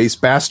called Space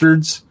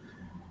Bastards.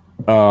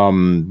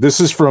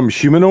 This is from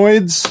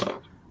Humanoids.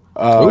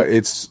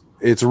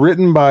 It's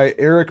written by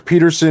Eric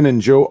Peterson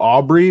and Joe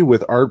Aubrey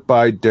with art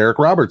by Derek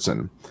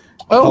Robertson.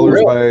 Oh, colors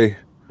really? by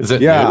Is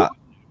it? Yeah,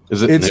 new?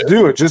 Is it? It's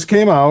new? new. It just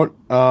came out.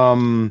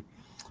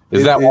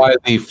 Is that why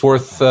the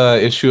fourth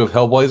issue of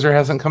Hellblazer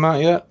hasn't come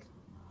out yet?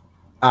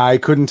 I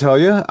couldn't tell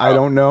you. I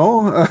don't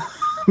know.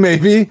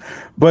 Maybe,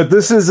 but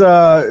this is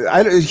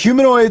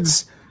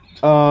Humanoids.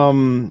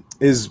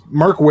 Is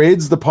Mark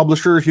Waid's the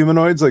publisher of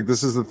Humanoids? Like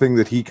this is the thing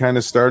that he kind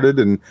of started,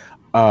 and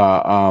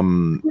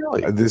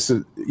really? this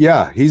is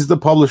he's the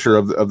publisher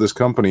of this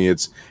company.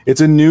 It's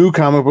a new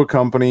comic book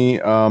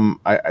company.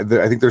 I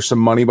think there's some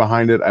money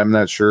behind it. I'm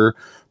not sure,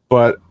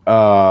 but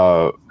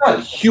Not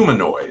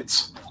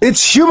Humanoids.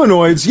 it's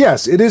Humanoids.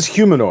 Yes, it is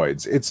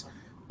Humanoids. It's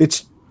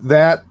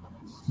that,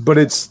 but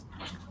it's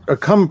a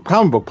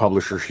comic book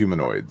publisher,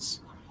 Humanoids.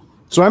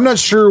 So I'm not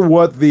sure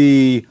what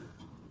the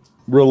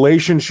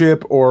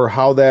relationship or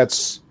how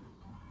that's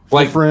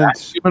Like different.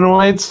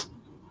 Humanoids?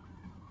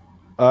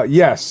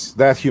 Yes,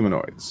 that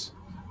Humanoids.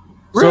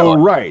 Really? So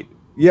right,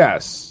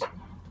 yes.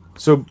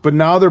 So, but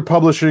now they're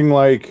publishing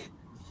like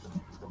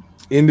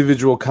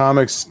individual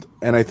comics,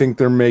 and I think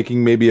they're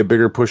making maybe a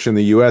bigger push in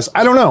the U.S.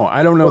 I don't know.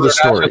 I don't know the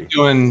They're not story. just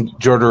doing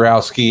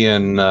Jodorowsky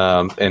and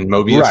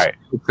Mobius Right.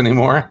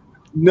 anymore.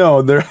 No,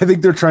 I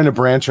think they're trying to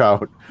branch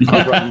out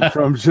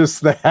from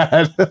just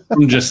that.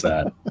 From just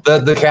that.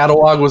 The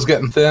catalog was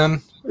getting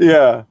thin.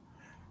 Yeah,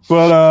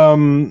 but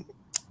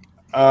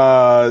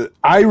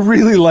I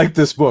really liked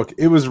this book.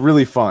 It was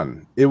really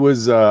fun. It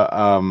was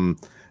a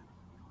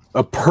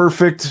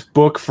perfect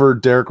book for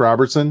Derek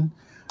Robertson.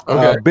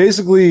 Okay.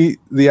 Basically,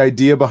 the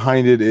idea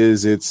behind it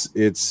is it's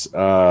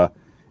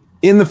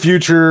in the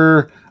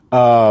future,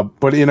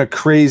 but in a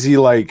crazy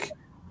like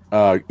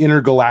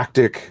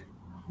intergalactic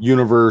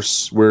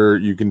universe where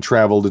you can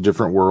travel to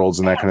different worlds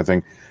and that kind of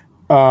thing.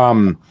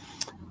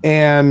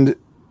 And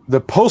the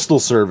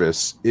postal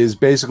service is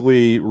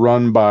basically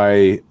run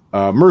by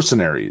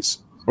mercenaries,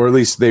 or at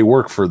least they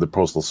work for the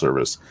postal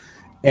service.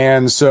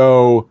 And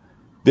so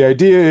the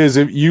idea is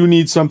if you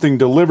need something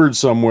delivered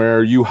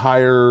somewhere, you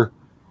hire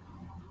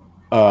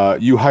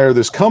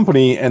this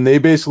company, and they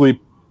basically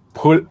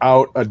put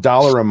out a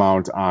dollar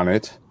amount on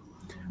it,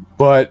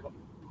 but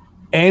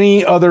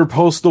any other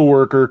postal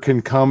worker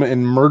can come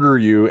and murder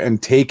you and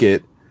take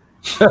it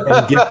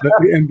and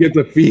get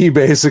the fee,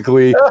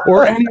 basically,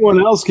 or anyone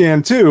else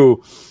can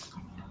too.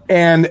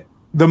 And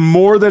the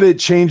more that it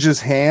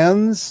changes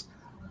hands,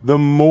 the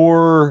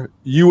more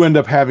you end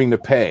up having to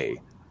pay.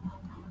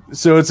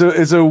 So it's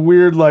a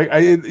weird, like,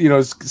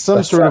 it's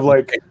some sort of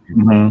like,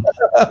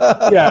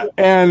 yeah.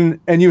 And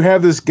you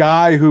have this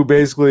guy who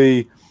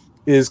basically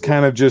is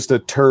kind of just a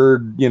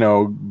turd,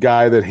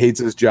 guy that hates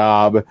his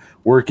job,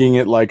 working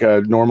at like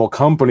a normal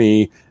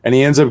company, and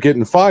he ends up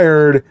getting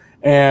fired,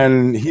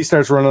 and he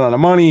starts running out of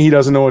money. He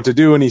doesn't know what to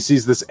do, and he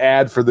sees this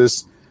ad for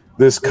this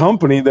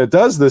company that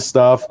does this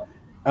stuff,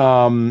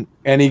 and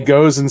he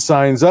goes and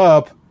signs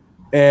up,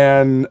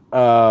 and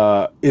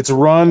it's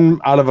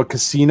run out of a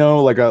casino,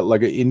 like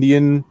an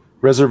Indian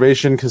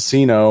reservation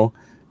casino,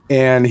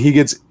 and he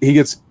gets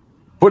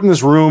put in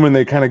this room, and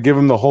they kind of give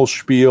him the whole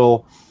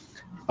spiel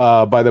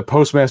by the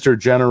Postmaster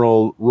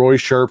General Roy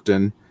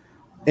Sharpton,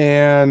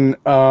 and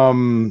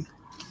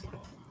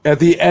at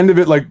the end of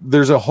it, like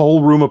there's a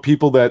whole room of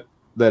people that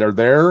are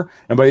there,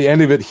 and by the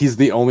end of it, he's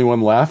the only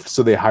one left,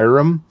 so they hire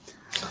him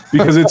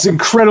because it's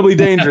incredibly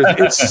dangerous.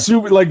 It's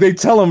super, like they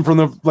tell him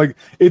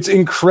it's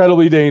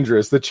incredibly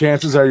dangerous. The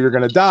chances are you're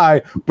going to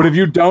die, but if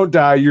you don't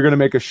die, you're going to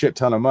make a shit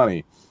ton of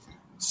money.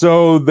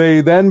 So they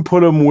then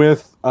put him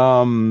with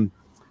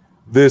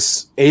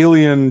this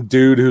alien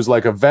dude who's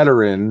like a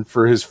veteran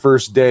for his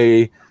first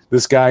day.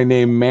 This guy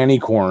named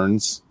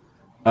Manicorns,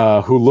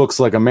 who looks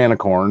like a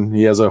manicorn.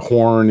 He has a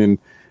horn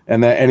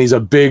and he's a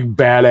big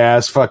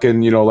badass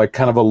fucking, like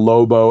kind of a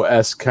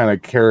Lobo-esque kind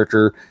of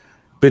character.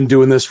 Been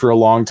doing this for a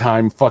long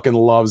time, fucking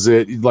loves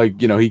it.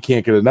 Like, he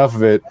can't get enough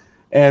of it.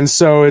 And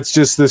so it's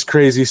just this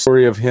crazy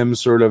story of him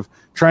sort of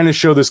trying to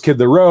show this kid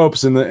the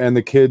ropes, and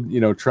the kid,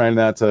 trying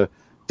not to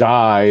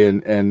die.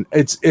 And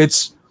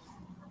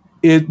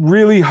it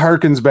really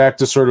harkens back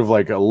to sort of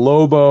like a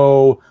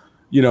Lobo,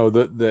 you know,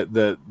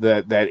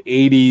 that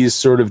 80s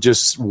sort of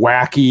just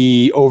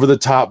wacky, over the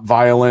top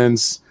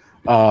violence.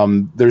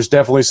 There's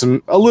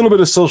definitely a little bit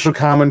of social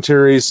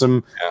commentary,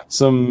 some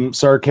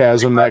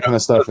sarcasm, that kind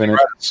of stuff in it.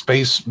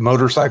 Space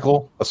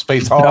motorcycle, a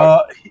space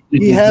hog.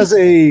 He has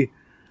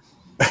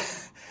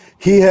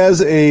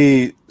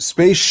a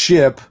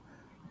spaceship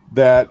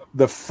that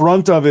the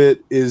front of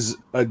it is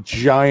a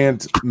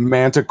giant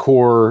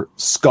manticore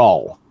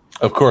skull.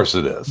 Of course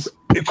it is.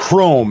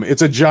 Chrome.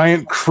 It's a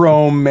giant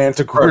chrome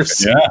manticore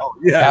skull.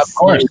 Yeah. Yes. Of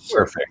course.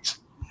 Perfect.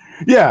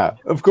 Yeah,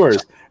 of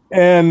course.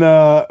 And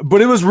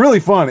but it was really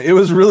fun. It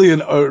was really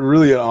an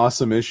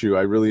awesome issue.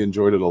 I really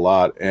enjoyed it a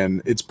lot,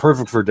 and it's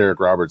perfect for Derek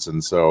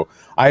Robertson. So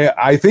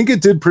I think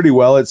it did pretty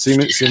well. It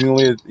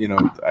seemingly, you know,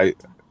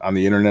 on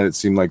the internet it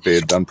seemed like they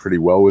had done pretty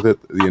well with it,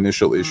 the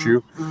initial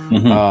issue.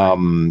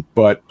 Mm-hmm.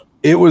 But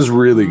it was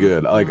really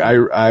good. Like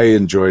I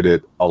enjoyed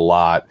it a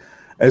lot.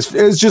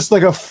 It's just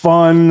like a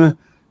fun,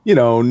 you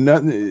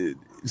know,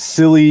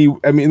 silly.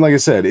 I mean, like I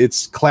said,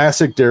 it's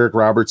classic Derek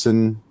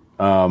Robertson.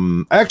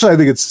 Actually, I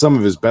think it's some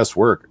of his best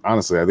work.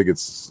 Honestly, I think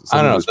it's.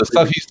 I don't know the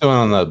stuff he's doing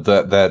on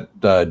that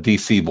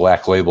DC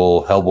Black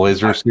Label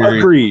Hellblazer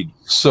series. Agreed.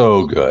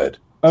 So good.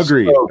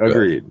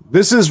 Agreed.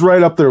 This is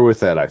right up there with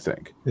that, I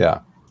think. Yeah.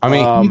 I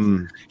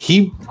mean,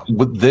 he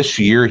this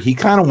year he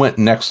kind of went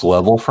next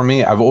level for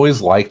me. I've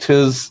always liked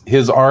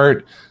his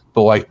art,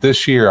 but like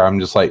this year, I'm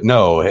just like,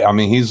 no. I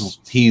mean,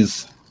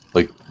 he's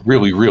like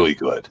really, really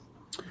good.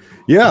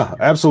 Yeah,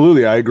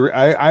 absolutely. I agree.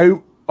 I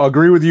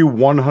agree with you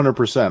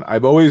 100%.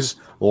 I've always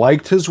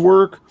liked his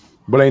work,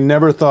 but I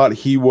never thought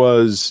he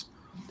wasn't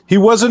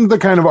the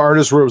kind of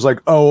artist where it was like,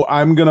 oh,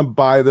 I'm going to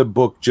buy the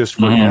book just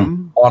for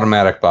him.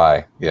 Automatic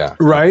buy. Yeah.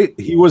 Right.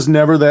 He was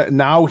never that.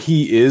 Now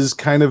he is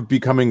kind of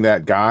becoming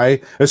that guy,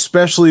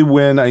 especially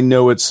when I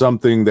know it's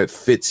something that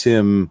fits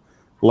him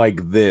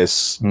like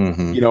this.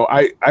 Mm-hmm. You know,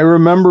 I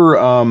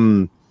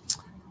remember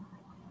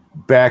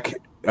back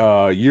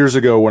years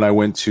ago when I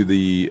went to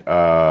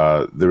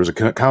there was a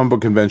comic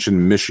book convention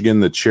in Michigan,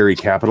 the Cherry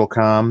Capital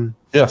Con.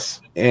 Yes.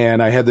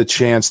 And I had the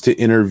chance to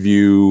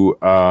interview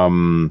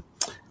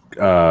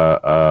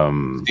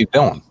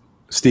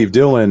Steve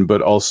Dillon,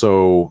 but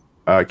also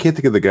I can't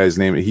think of the guy's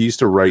name. He used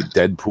to write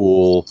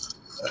Deadpool.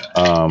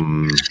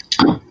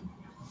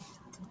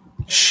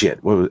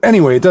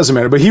 Anyway, it doesn't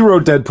matter. But he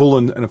wrote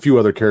Deadpool and a few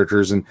other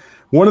characters. And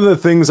one of the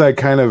things it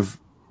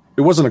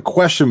wasn't a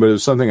question, but it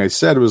was something I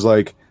said. It was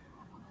like,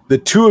 the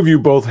two of you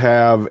both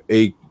have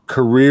a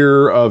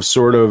career of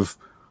sort of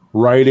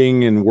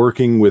writing and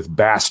working with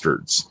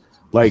bastards.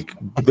 Like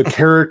the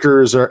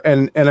characters are,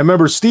 and I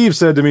remember Steve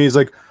said to me, he's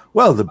like,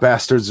 well, the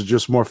bastards are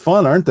just more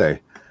fun, aren't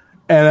they?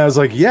 And I was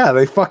like, yeah,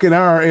 they fucking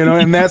are, you know.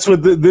 And that's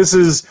what this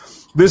is.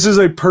 This is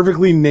a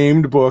perfectly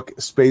named book,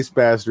 Space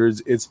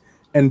Bastards.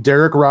 And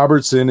Derek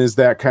Robertson is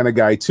that kind of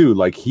guy too.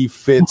 Like he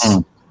fits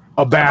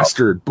a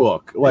bastard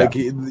book. Like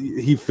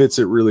he fits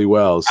it really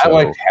well. So. I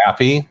liked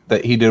Happy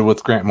that he did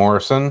with Grant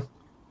Morrison.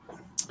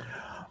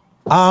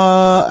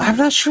 I'm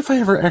not sure if I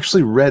ever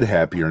actually read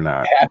Happy or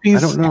not. I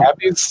don't know.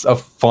 Happy's a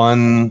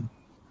fun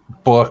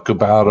book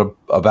about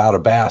a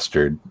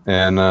bastard.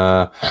 And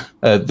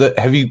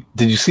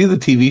did you see the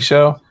TV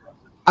show?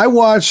 I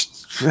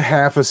watched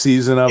half a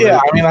season of it. Yeah,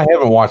 I mean, I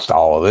haven't watched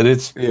all of it.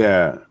 It's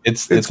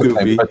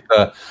goofy.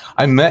 But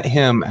I met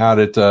him out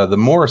at the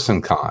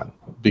Morrison Con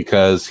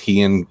because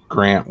he and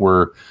Grant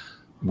were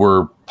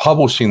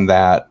publishing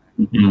that,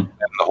 and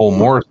the whole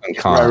Morrison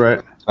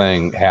Con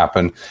thing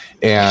happened.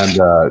 And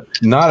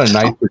not a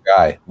nicer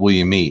guy will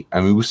you meet.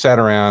 I mean, we sat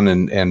around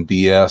and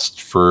BS'd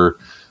for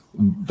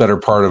better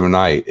part of a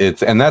night.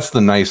 And that's the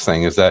nice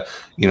thing is that,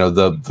 you know,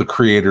 the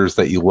creators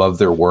that you love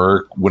their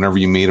work, whenever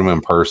you meet them in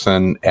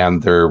person,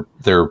 and they're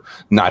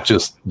not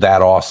just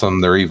that awesome,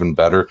 they're even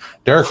better.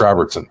 Derek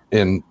Robertson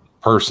in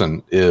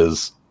person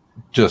is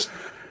just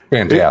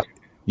fantastic.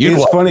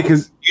 It's funny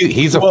because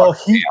he's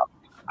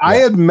I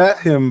had met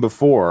him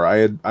before.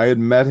 I had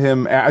met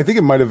him. I think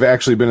it might have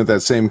actually been at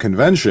that same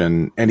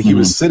convention, and he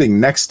was sitting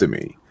next to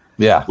me.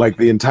 Yeah, like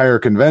the entire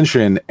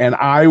convention, and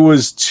I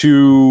was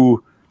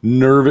too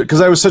nervous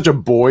because I was such a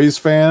Boys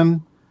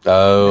fan.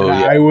 Oh,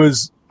 yeah.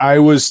 I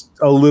was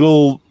a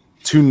little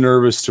too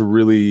nervous to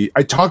really.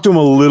 I talked to him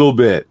a little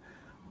bit,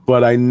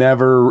 but I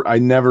never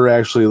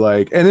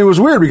actually and it was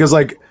weird because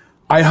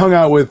I hung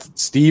out with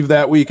Steve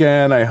that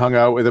weekend. I hung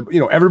out with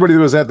everybody that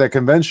was at that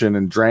convention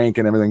and drank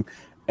and everything.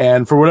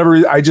 And for whatever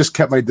reason, I just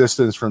kept my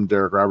distance from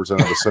Derek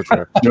Robertson. I was such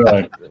a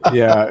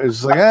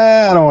it's like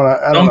I don't want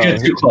to. I don't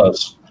get too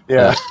close.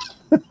 Yeah.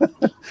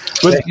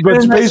 but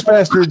Space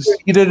Bastards,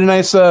 he did a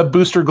nice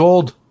Booster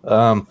Gold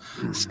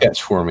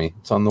sketch for me.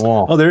 It's on the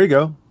wall. Oh, there you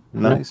go.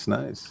 Nice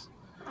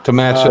to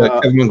match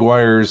Kevin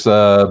McGuire's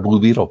Blue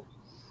Beetle.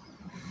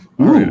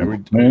 All right,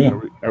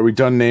 are we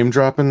done name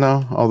dropping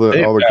now? All the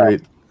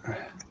great,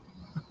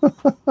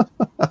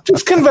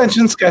 just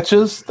convention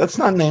sketches. That's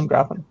not name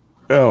dropping.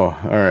 Oh,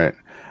 all right.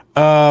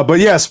 But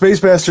yeah, Space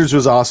Bastards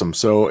was awesome.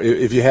 So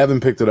if you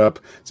haven't picked it up,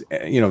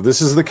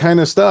 this is the kind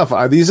of stuff.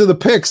 These are the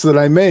picks that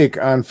I make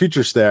on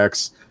Feature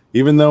Stacks.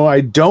 Even though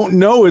I don't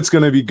know it's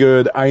going to be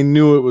good, I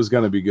knew it was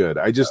going to be good.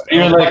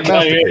 You're like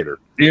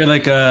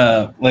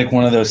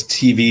one of those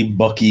TV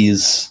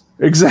bookies.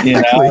 Exactly.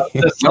 You know?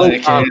 It's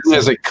like,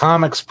 as a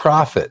comics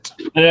prophet.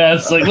 Yeah,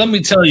 it's like, let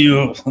me tell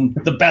you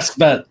the best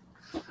bet.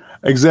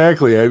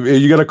 Exactly.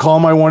 You got to call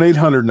my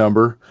 1-800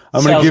 number.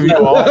 I'm going to give you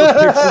all the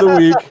picks of the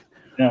week.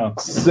 Yeah.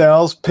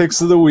 Sal's picks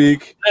of the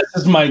week.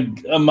 This is my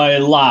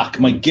lock,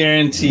 my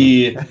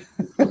guarantee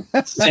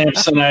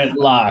Samsonite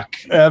lock.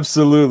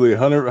 Absolutely.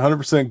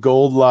 100%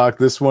 gold lock.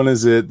 This one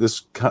is it.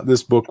 This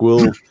book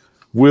will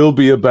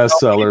be a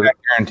bestseller.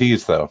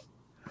 Guarantees though.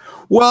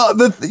 Well,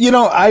 like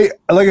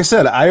I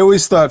said, I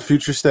always thought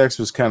Future Stacks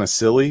was kind of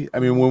silly. I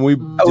mean, when we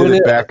did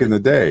it back in the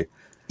day.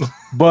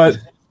 But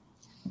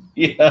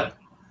yeah.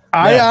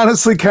 I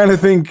honestly kind of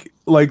think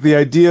like the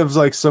idea of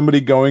like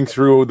somebody going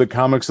through the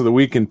comics of the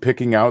week and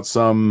picking out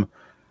some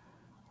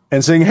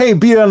and saying, "Hey,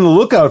 be on the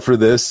lookout for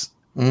this."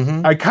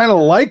 Mm-hmm. I kind of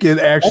like it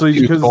actually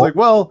because it's like,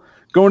 well,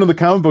 going to the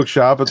comic book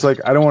shop, it's like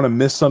I don't want to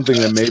miss something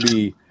that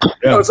maybe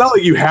it's not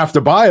like you have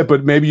to buy it,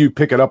 but maybe you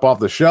pick it up off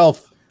the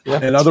shelf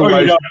and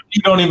otherwise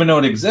you don't even know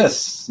it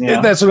exists.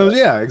 Yeah. That's what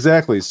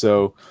exactly.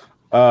 So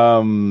I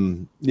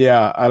don't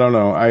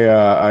know.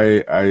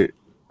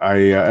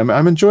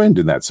 I'm enjoying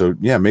doing that. So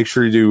yeah, make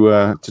sure you do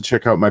to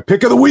check out my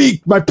picks of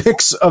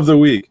the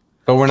week.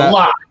 But we're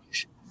not.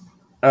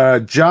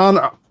 John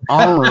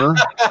Armour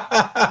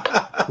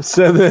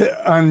said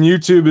that on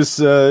YouTube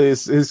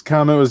his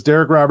comment was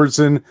Derek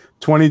Robertson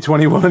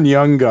 2021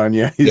 Young Gun.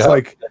 Yeah, he's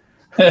like,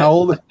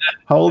 how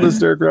old is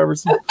Derek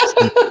Robertson?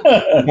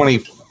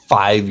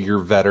 25-year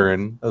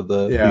veteran of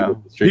the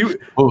industry.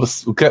 What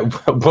was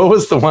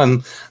the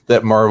one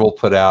that Marvel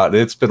put out?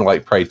 It's been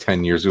like probably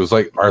 10 years. It was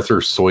like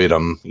Arthur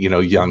Soydom,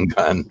 Young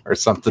Gun or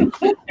something.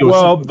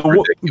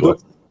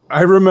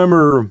 I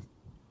remember.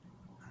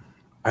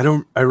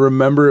 I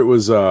remember it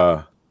was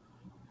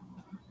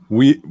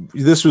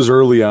this was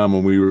early on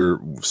when we were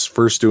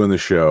first doing the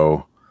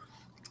show,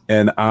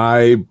 and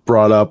I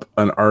brought up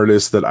an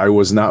artist that I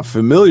was not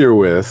familiar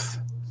with.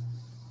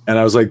 And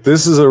I was like,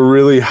 this is a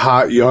really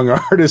hot young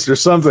artist or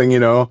something,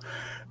 and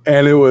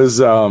it was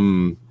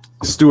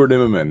Stuart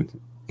Immonen.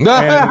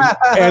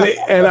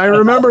 and I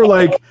remember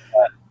like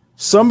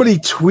somebody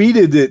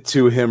tweeted it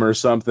to him or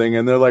something,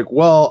 and they're like,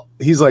 well,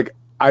 he's like,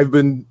 I've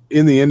been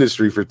in the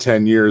industry for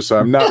 10 years, so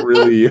I'm not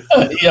really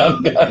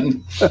young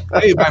gun.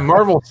 Hey, by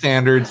Marvel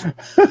standards, he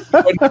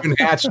wasn't even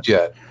hatched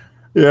yet.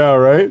 Yeah,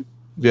 right?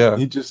 Yeah.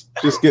 He just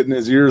getting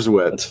his ears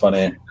wet. That's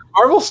funny.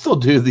 Marvel still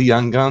do the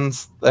Young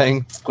Guns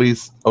thing?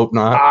 Please hope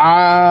not.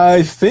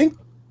 I think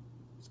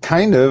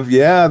kind of,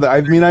 yeah.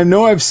 I mean, I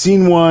know I've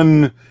seen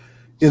one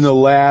in the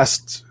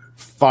last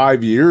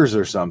 5 years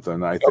or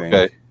something, I think.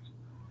 Okay.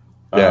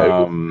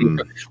 Yeah.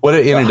 What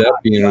it ended up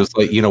being was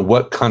like,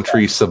 what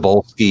country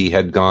Cebulski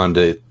had gone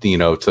to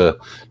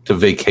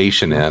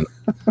vacation in.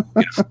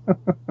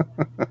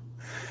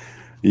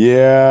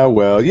 Yeah,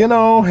 well,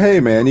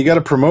 hey, man, you got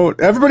to promote.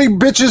 Everybody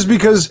bitches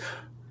because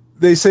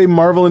they say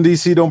Marvel and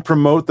DC don't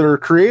promote their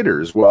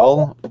creators.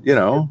 Well,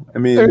 I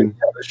mean,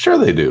 sure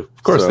they do.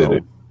 Of course they do.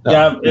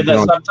 No,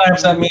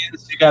 sometimes that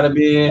means you got to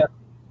be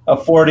a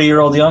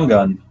 40-year-old young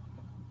gun.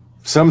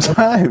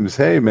 Sometimes,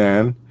 hey,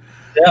 man.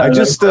 Yeah, I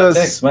just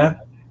man.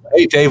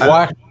 Hey, Dave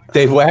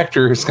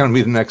Wachter is going to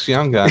be the next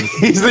young gun.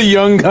 He's the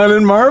young gun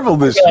in Marvel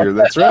this year.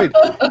 That's right.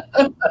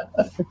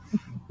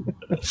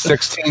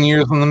 16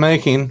 years in the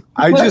making.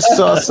 I just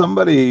saw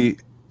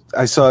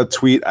I saw a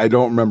tweet. I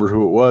don't remember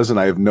who it was, and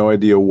I have no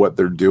idea what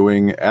they're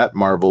doing at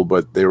Marvel,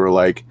 but they were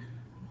like,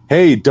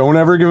 hey, don't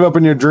ever give up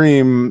on your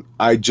dream.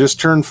 I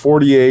just turned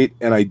 48,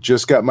 and I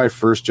just got my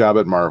first job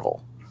at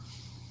Marvel.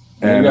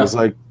 And I was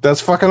like, that's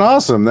fucking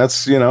awesome.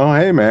 That's,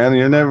 hey, man,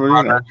 you're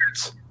never,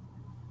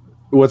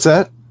 What's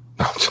that?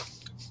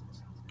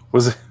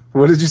 Was it?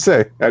 What did you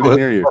say? I didn't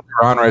hear you.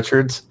 Ron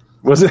Richards.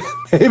 Was it?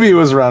 Maybe it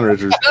was Ron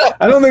Richards.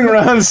 I don't think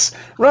Ron's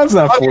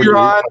not 40.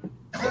 Ron.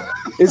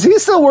 Is he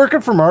still working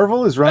for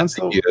Marvel? Is Ron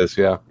still? He is,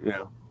 yeah.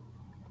 Yeah.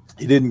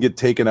 He didn't get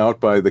taken out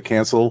by the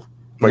cancel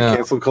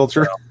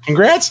culture.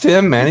 Congrats to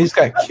him, man. He's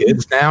got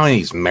kids now and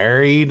he's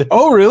married.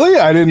 Oh, really?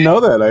 I didn't know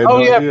that.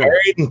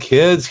 Married and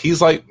kids.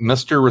 He's like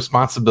Mr.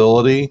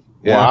 Responsibility.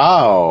 Yeah.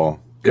 Wow.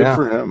 Good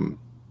for him.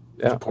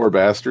 Yeah. Poor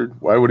bastard.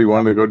 Why would he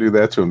want to go do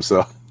that to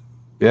himself?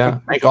 Yeah.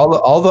 Like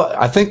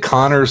I think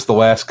Connor's the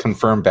last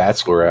confirmed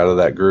bachelor out of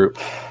that group.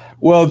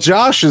 Well,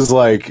 Josh is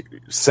like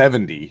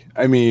 70.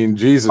 I mean,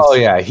 Jesus. Oh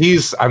yeah, he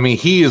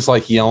is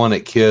like yelling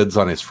at kids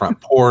on his front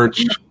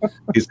porch.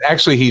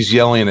 He's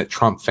yelling at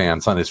Trump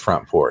fans on his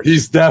front porch.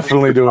 He's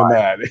definitely doing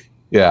that.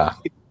 Yeah.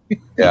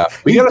 Yeah.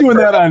 He's doing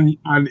that on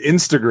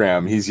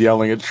Instagram. He's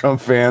yelling at Trump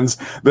fans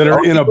that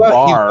are in a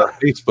bar.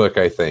 Facebook,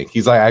 I think.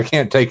 He's like, I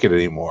can't take it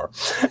anymore.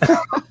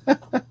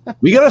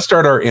 We got to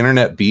start our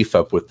internet beef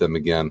up with them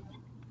again.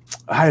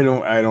 I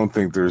don't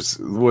think there's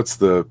what's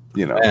the,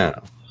 Man.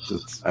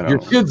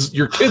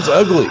 Your kid's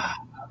ugly.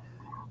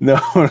 No,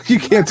 you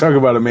can't talk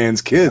about a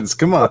man's kids.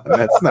 Come on,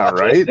 that's not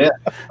right.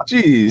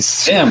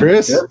 Jeez,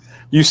 Chris,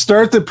 you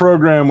start the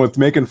program with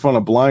making fun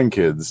of blind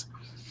kids.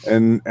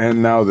 and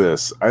now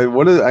this. I know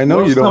What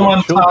you if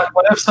don't.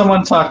 what if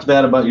someone talked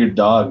bad about your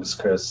dogs,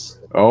 Chris?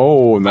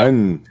 Oh, and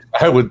then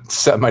I would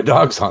set my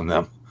dogs on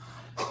them.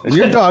 and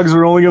your dogs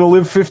are only going to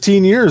live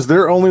 15 years.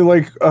 They're only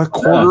like a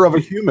quarter of a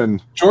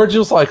human.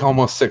 Georgia's like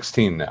almost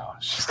 16 now.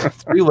 She's got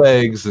 3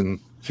 legs and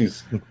she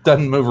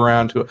doesn't move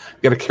around. You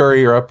got to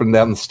carry her up and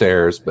down the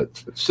stairs,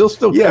 but she'll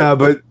still. Yeah,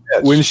 but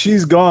when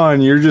she's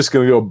gone, you're just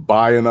going to go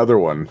buy another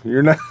one.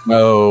 You're not.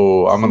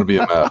 No, I'm going to be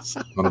a mess.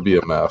 I'm going to be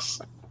a mess.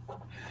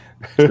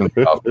 It's gonna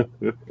be awful.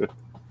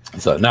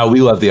 So no, we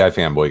love the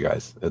iFanboy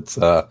guys. It's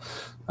I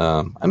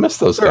miss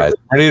those guys.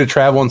 I'm ready to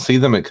travel and see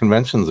them at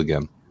conventions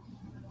again.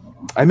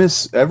 I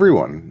miss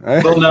everyone.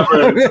 We'll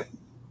never.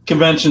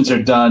 Conventions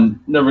are done.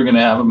 Never going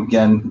to have them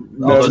again.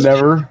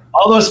 Never.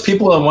 All those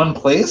people in one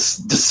place?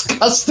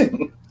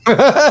 Disgusting.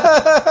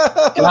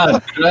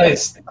 God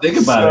Christ.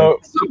 Think about it.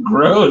 It's so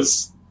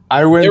gross.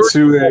 I went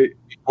to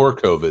before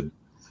COVID.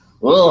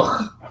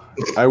 Ugh.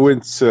 I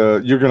went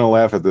to, you're going to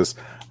laugh at this.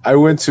 I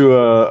went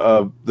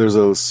to there's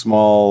a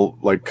small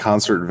like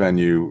concert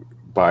venue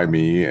by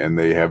me, and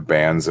they have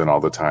bands in all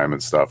the time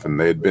and stuff. And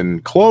they had been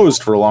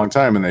closed for a long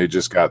time, and they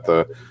just got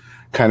the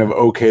kind of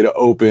okay to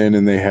open,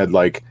 and they had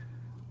like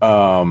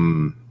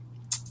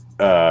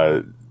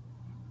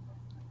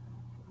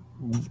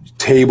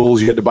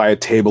tables. You had to buy a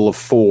table of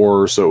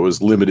 4, so it was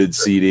limited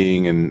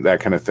seating and that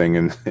kind of thing.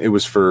 And it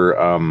was for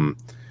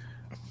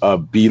a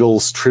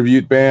Beatles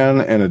tribute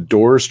band and a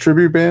Doors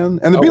tribute band.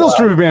 And the Beatles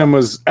tribute band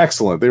was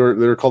excellent. They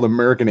were called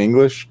American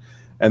English,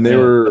 and they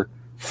were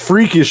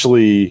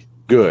freakishly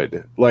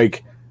good.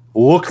 Like,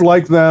 looked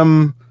like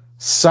them,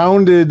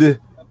 sounded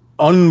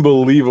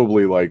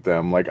unbelievably like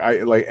them.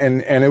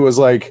 And it was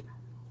like,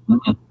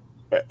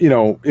 you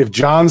know, if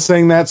John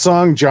sang that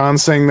song, John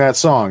sang that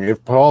song.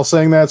 If Paul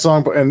sang that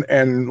song,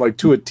 and like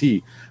to a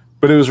T.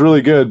 But it was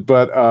really good.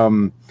 But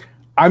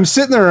I'm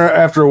sitting there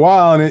after a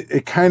while, and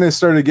it kind of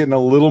started getting a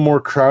little more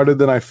crowded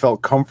than I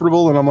felt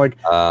comfortable. And I'm like,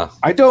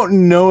 I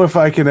don't know if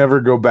I can ever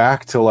go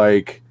back to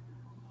like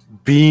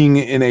being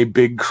in a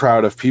big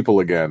crowd of people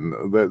again.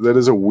 That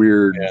is a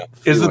weird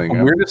feeling. Is it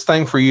the weirdest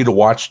thing for you to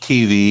watch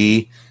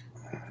TV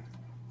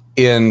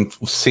in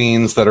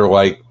scenes that are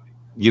like,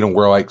 you know,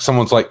 where like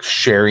someone's like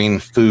sharing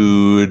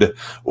food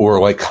or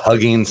like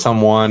hugging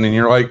someone, and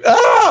you're like,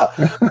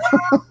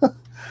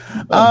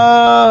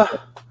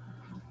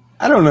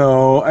 I don't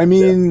know. I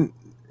mean,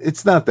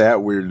 it's not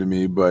that weird to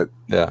me, but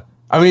yeah.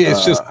 I mean,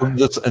 it's just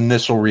this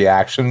initial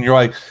reaction. You're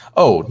like,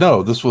 oh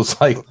no, this was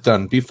like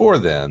done before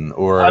then,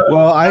 or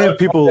well, I have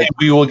people.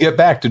 We will get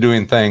back to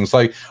doing things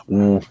like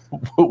want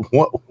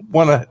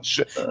to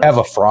have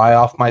a fry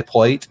off my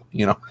plate,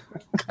 you know,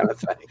 kind of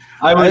thing.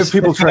 I have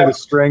people try to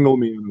strangle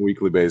me on a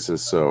weekly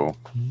basis. So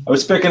I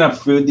was picking up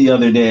food the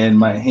other day, and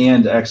my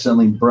hand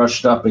accidentally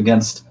brushed up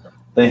against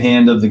the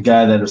hand of the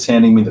guy that was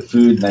handing me the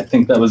food, and I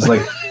think that was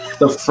like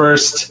the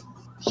first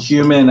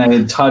human I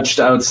had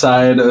touched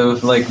outside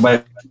of like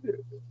my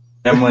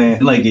family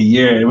in like a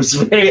year. It was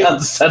very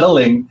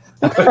unsettling.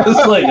 I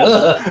was like,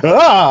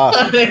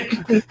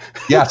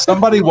 yeah,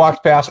 somebody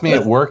walked past me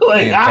at work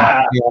Like, and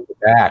tapped me on the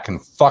back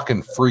and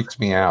fucking freaked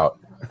me out.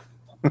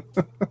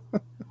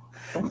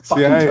 don't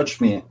fucking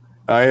touch me.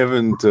 I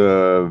haven't.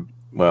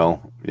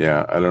 Well,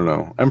 yeah, I don't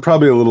know. I'm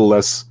probably a little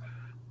less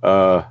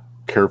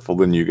careful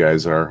than you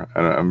guys are.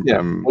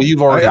 Well,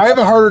 you've already. I have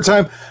a harder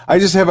time. I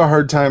just have a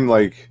hard time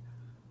like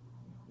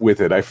with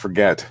it. I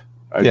forget.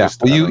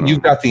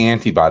 You've got the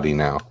antibody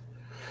now.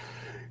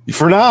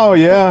 For now,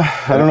 yeah.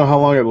 I don't know how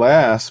long it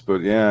lasts,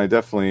 but yeah, I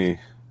definitely.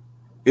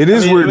 It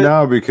is weird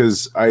now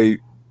because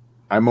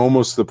I'm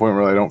almost to the point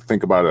where I don't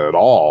think about it at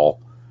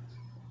all,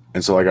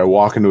 and so like I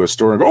walk into a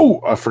store and go,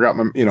 "Oh, I forgot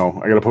my," I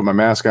got to put my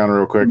mask on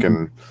real quick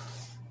and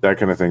that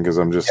kind of thing because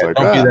I'm just like,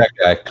 don't be that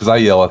guy because I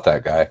yell at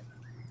that guy.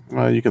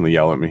 Well, you can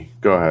yell at me.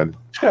 Go ahead.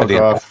 Fuck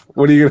off.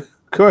 What are you gonna?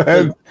 Go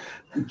ahead.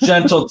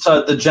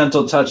 The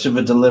gentle touch of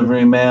a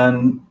delivery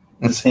man,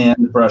 his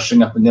hand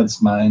brushing up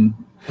against mine.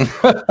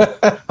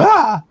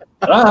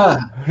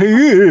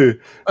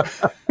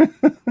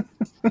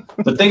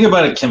 But think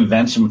about a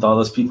convention with all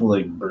those people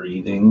like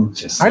breathing.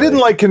 I didn't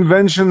like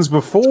conventions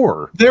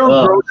before. They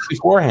were gross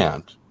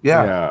beforehand.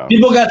 Yeah.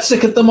 People got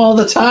sick at them all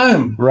the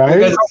time.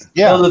 Right?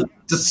 All the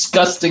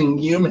disgusting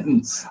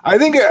humans. I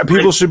think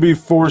people should be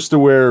forced to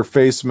wear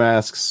face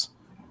masks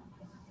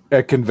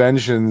at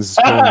conventions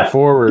going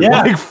forward,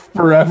 like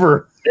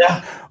forever.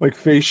 Yeah. Like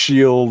face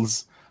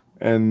shields,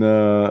 and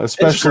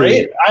especially. It's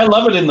great. I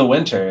love it in the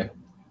winter.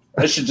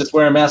 I should just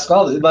wear a mask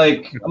all.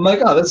 Like I'm like,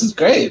 oh, this is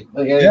great.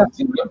 Like,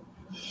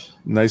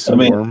 nice and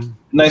warm.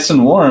 Nice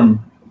and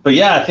warm. But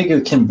yeah, I think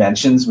of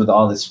conventions with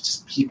all this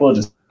just people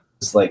just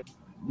like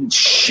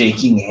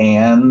shaking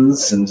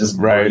hands and just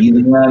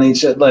breathing on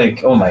each other.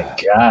 Like, oh my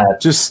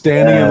god, just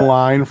standing in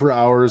line for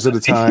hours at a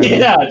time.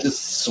 Yeah,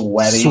 just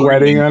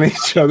sweating on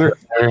each other.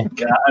 Oh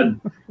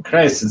god,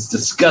 Christ,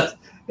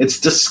 it's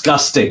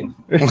disgusting.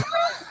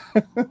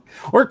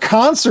 Or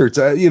concerts,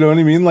 you know what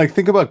I mean? Like,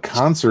 think about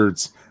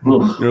concerts.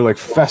 Like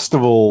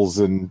festivals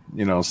and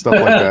stuff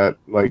like that.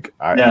 Like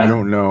I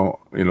don't know.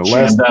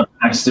 Stand up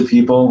next to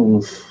people.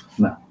 Oof.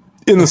 No.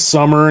 in the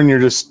summer and you're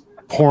just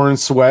pouring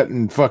sweat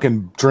and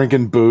fucking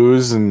drinking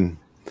booze and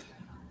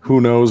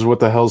who knows what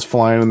the hell's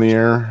flying in the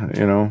air,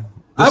 you know.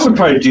 I would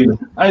probably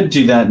I'd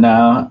do that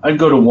now. I'd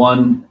go to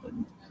one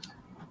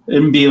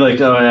and be like,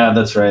 oh yeah,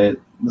 that's right.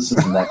 This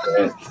isn't that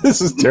great. This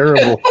is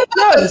terrible.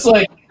 No, it's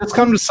like, Let's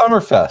come to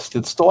Summerfest.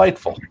 It's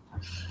delightful.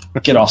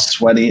 get all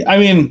sweaty. I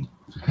mean,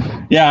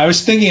 yeah, I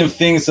was thinking of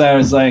things that I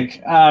was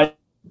like,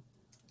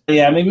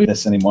 yeah, maybe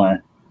this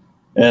anymore.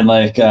 And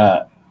like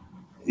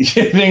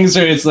things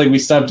are, it's like we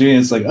stopped doing it.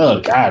 It's like,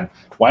 oh God,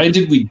 why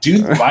did we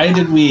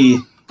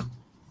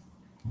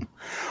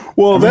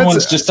Well, everyone's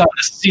that's just on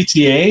the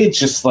CTA,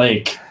 just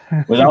like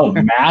without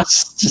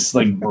masks, just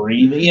like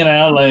breathing, you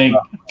know, like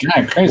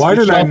God Christ. why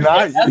did I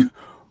not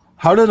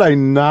how did I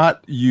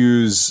not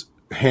use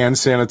hand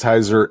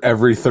sanitizer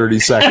every 30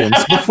 seconds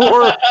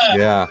before?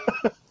 Yeah.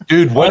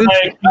 Dude, what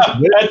like,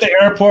 at the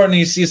airport and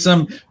you see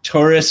some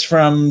tourists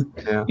from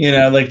you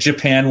know, like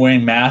Japan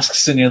wearing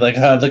masks and you're like,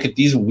 oh, look at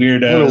these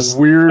weirdos.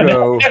 What a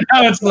weirdo. And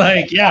now it's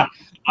like, yeah,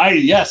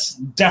 yes,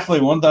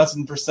 definitely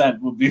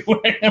 1000% will be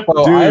wearing them.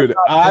 Well, Dude,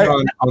 I've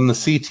been on the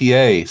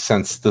CTA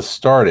since this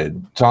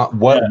started.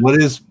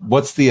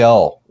 What's the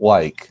L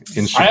like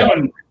in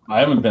Chicago?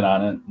 I haven't been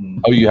on it.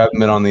 Oh, you haven't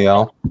been on the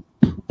L?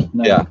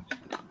 No. Yeah.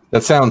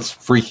 That sounds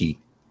freaky.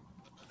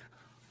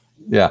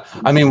 Yeah.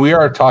 I mean, we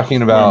are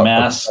talking about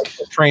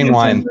a train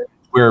line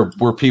where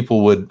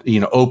people would, you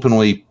know,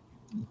 openly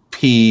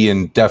pee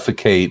and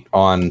defecate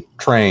on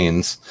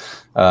trains.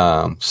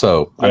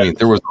 So I mean,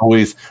 there was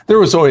always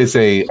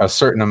a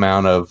certain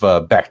amount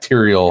of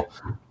bacterial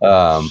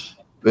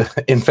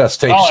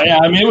infestation. Oh yeah,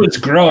 I mean, it was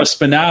gross,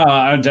 but now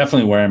I'm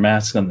definitely wearing a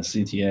mask on the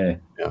CTA.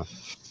 Yeah.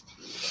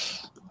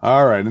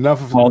 All right,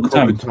 enough of All the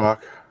time. COVID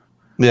talk.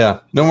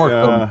 Yeah, no more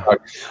COVID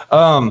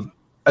talk.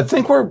 I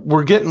think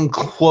we're getting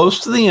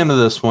close to the end of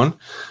this one,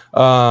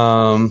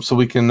 so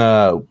we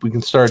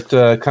can start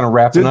kind of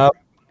wrapping up.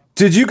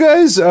 Did you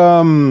guys?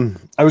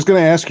 I was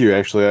going to ask you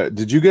actually.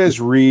 Did you guys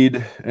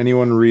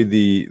anyone read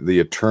the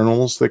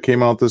Eternals that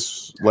came out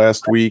this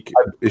last week?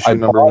 I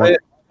number bought 1. it.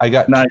 I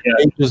got Not 2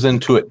 pages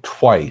into it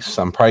twice.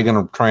 I'm probably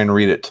going to try and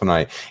read it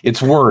tonight.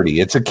 It's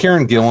wordy. It's a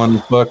Kieran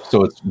Gillen book,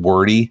 so it's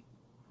wordy.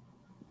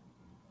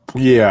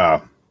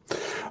 Yeah.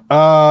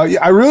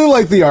 I really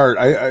like the art.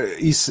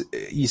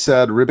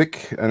 Esad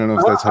Ribic. I don't know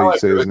if that's how you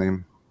say his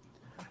name.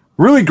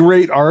 Really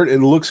great art. It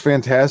looks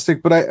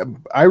fantastic, but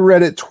I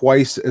read it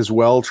twice as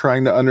well,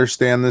 trying to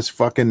understand this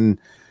fucking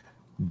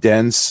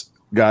dense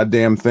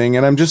goddamn thing.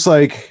 And I'm just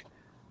like,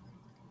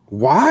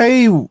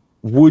 why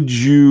would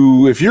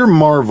you, if you're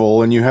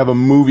Marvel and you have a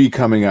movie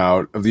coming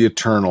out of the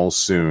Eternals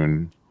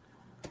soon,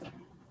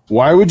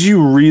 why would you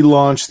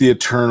relaunch the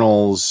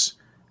Eternals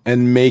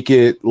and make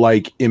it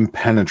like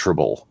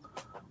impenetrable?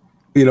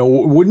 You know,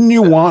 wouldn't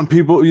you want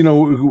people, you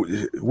know,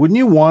 wouldn't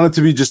you want it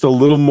to be just a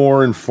little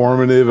more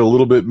informative, a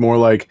little bit more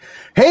like,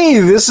 hey,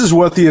 this is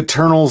what the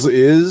Eternals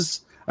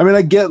is? I mean,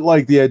 I get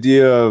like the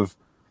idea of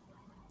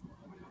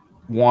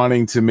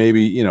wanting to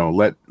maybe, you know,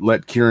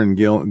 let Kieran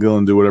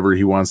Gillen do whatever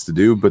he wants to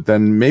do, but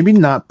then maybe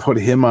not put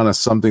him on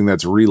something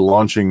that's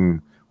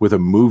relaunching with a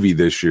movie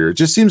this year. It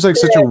just seems like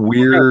such a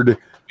weird.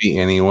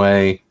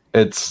 Anyway,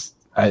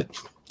 I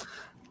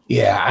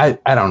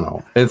don't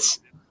know.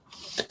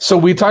 So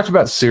we talked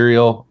about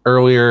Serial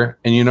earlier,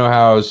 and you know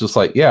how I was just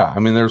like, yeah, I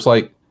mean, there's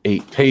like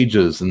 8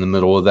 pages in the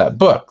middle of that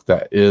book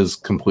that is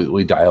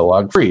completely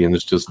dialogue free, and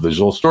it's just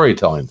visual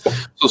storytelling.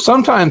 So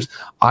sometimes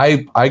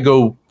I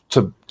go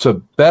to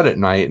bed at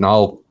night and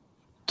I'll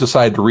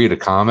decide to read a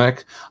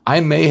comic. I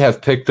may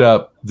have picked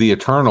up the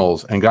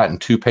Eternals and gotten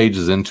 2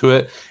 pages into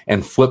it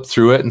and flipped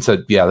through it and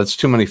said, yeah, that's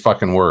too many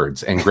fucking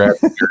words, and grabbed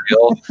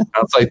Serial. And I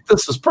was like,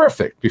 this is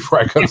perfect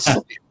before I go to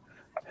sleep.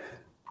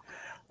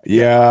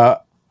 Yeah.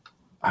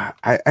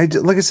 I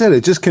like I said,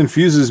 it just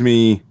confuses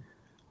me.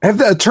 Have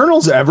the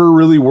Eternals ever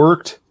really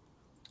worked?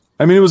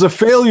 I mean, it was a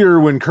failure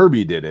when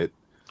Kirby did it.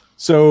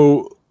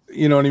 So,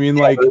 you know what I mean?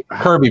 Like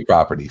Kirby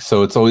property.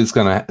 So it's always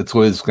gonna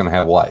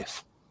have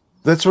life.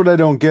 That's what I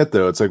don't get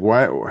though. It's like,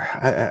 why?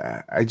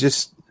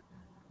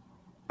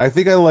 I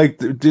think I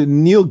liked.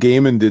 Neil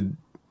Gaiman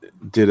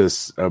did a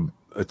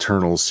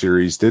Eternals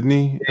series, didn't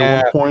he?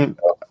 At one point,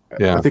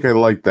 yeah. I think I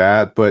liked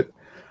that, but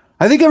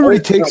I think everybody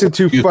takes it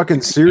too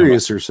fucking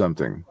serious or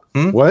something.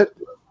 What?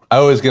 I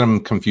always get them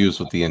confused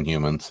with the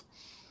Inhumans.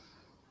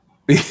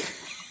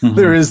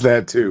 There is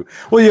that too.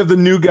 Well, you have the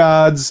New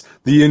Gods,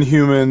 the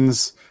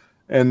Inhumans,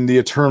 and the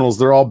Eternals.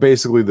 They're all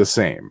basically the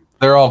same.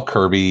 They're all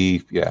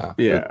Kirby, yeah.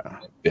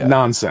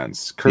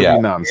 Nonsense. Kirby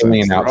nonsense.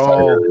 Alien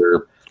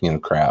outsider,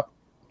 crap.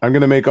 I'm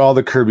gonna make all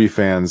the Kirby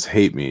fans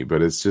hate me,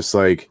 but it's just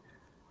like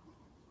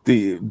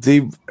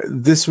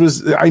this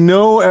was. I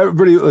know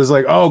everybody was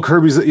like, "Oh,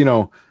 Kirby's,"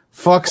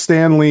 fuck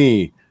Stan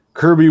Lee.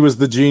 Kirby was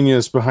the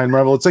genius behind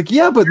Marvel. It's like,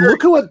 yeah, but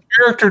look at what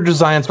character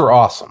designs were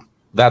awesome.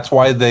 That's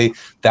why they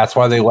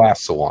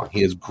last so long.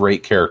 He has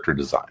great character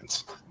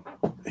designs.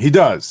 He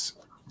does.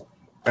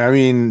 I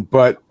mean,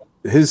 but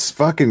his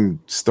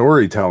fucking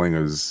storytelling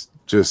is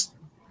just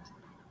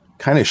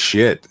kind of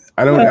shit.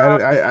 I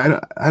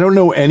don't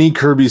know any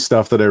Kirby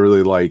stuff that I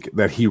really like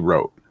that he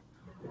wrote.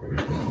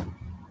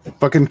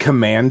 Fucking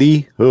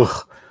Commandy.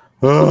 Ugh.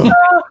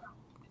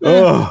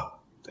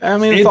 I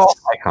mean, it's all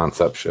high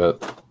concept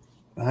shit.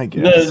 I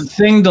guess the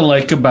thing to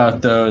like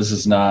about those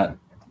is not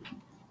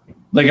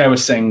like I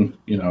was saying,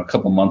 a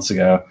couple months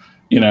ago.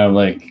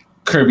 Like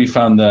Kirby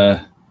found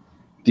the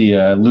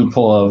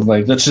loophole of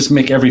like, let's just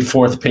make every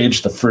fourth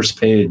page the first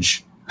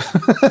page.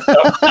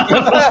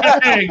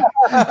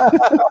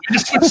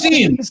 Just switch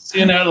scenes,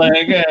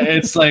 like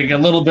it's like a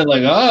little bit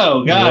like,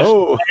 oh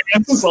gosh,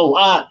 this is a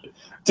lot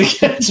to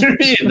get to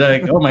read.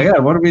 Like, oh my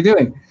god, what are we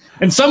doing?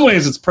 In some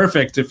ways, it's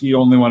perfect if you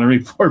only want to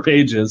read 4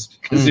 pages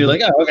because you're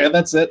like, oh, okay,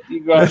 that's it.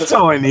 You go that's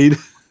all I need.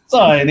 That's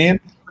all I need.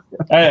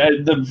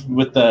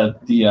 With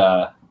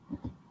the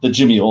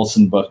Jimmy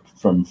Olsen book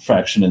from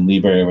Fraction and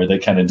Liber, where they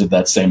kind of did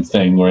that same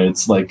thing, where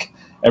it's like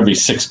every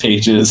 6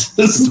 pages.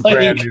 It's like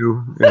brand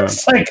new. Yeah.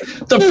 It's like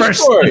the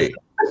first story,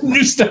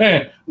 new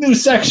story, new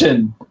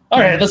section. All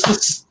right, let's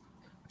just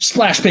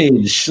splash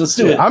page. Let's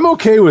do it. I'm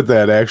okay with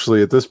that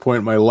actually at this point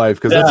in my life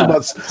because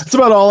that's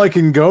about all I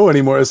can go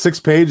anymore. 6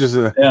 pages,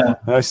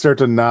 I start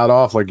to nod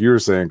off like you were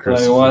saying,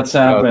 Chris. Like, what's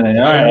happening?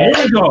 All right,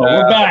 here we go.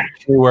 We're back.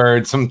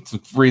 Words. I'm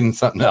reading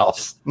something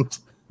else.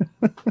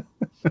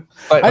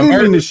 But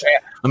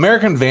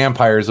American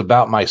Vampire is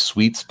about my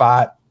sweet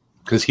spot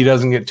because he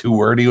doesn't get too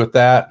wordy with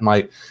that. I'm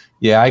like,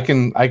 yeah, I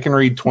can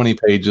read 20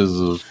 pages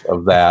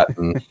of that,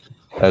 and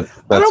I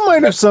don't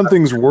mind if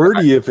something's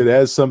wordy if it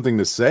has something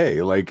to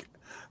say. Like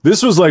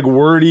this was like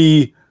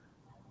wordy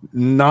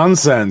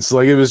nonsense.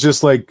 Like it was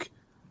just like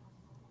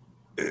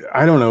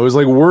I don't know. It was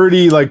like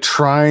wordy, like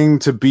trying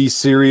to be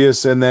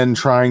serious and then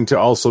trying to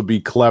also be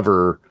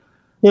clever.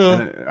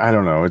 Yeah. I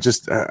don't know. It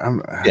just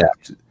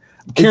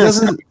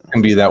Kieran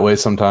can be that way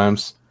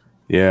sometimes.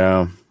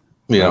 Yeah.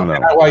 I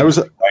like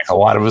a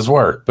lot of his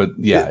work, but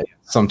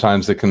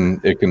sometimes it can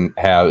be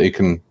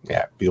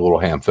a little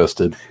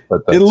ham-fisted.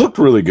 But it looked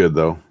really good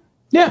though.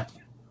 Yeah,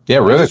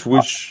 really.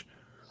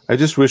 I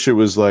just wish it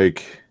was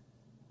like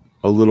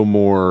a little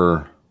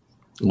more.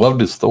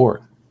 Loved his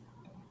Thor.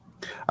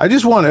 I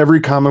just want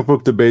every comic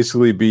book to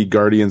basically be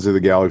Guardians of the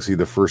Galaxy,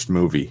 the first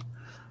movie.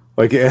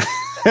 Like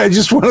I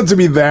just want it to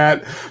be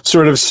that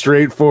sort of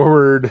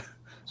straightforward.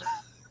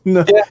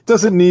 No, it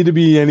doesn't need to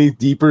be any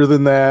deeper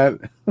than that.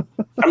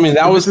 I mean,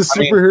 that was a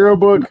superhero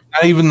book.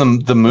 Not even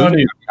the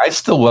movie. I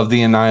still love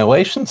the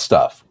Annihilation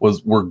stuff.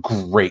 Were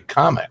great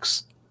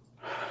comics.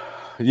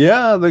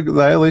 Yeah, the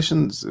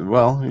Annihilations.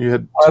 Well, you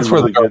had. That's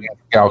where the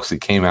Galaxy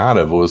came out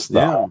of. Was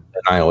the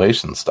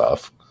Annihilation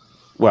stuff.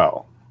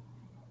 Well,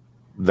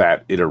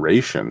 that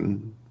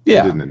iteration.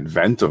 Yeah, didn't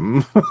invent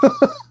them.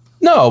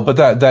 No, but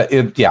I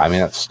mean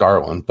that's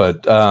Starlin.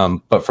 But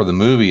for the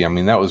movie, I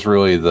mean that was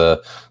really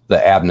the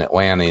Abnett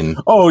Lanning.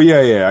 Oh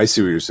yeah, I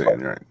see what you're saying.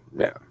 Right?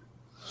 Yeah,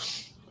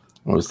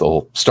 it was the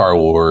whole Star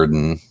Lord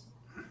and.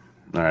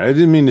 All right, I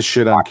didn't mean to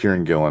shit on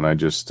Kieran Gillen. I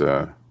just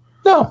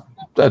no,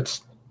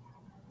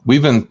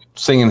 we've been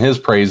singing his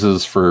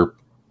praises for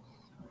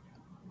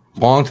a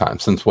long time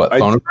since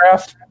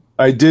Phonograph.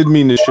 I did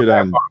mean to shit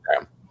on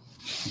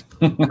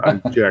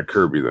Jack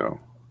Kirby though.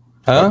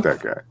 Huh? Fuck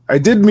that guy. I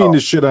did mean to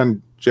shit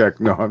on Jack.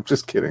 No, I'm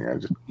just kidding.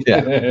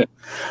 Yeah.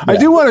 I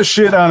do want to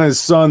shit on his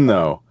son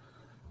though.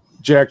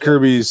 Jack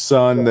Kirby's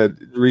son that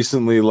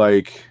recently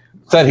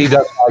said he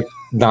doesn't like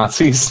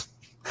Nazis.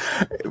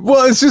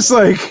 Well, it's just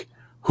like,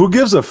 who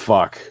gives a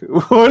fuck?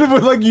 What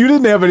if you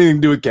didn't have anything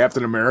to do with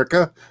Captain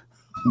America?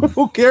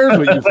 Who cares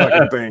what you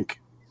fucking think?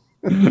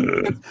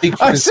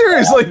 I'm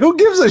serious. Like, who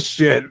gives a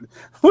shit?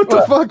 What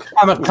the fuck?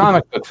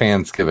 Comic book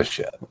fans give a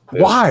shit.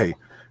 Why?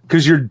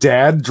 Because your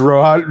dad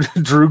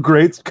drew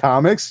great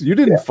comics? You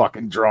didn't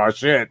fucking draw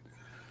shit.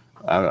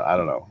 I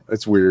don't know.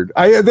 It's weird.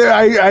 I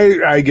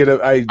get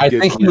it. I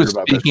think he was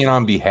speaking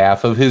on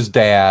behalf of his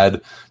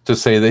dad to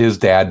say that his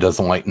dad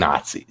doesn't like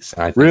Nazis.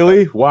 And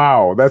really?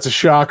 Wow, that's a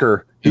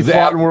shocker. He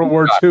fought in World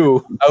War II.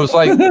 I was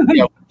like,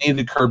 we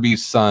needed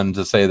Kirby's son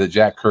to say that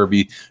Jack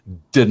Kirby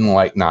didn't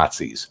like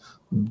Nazis.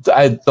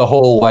 The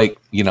whole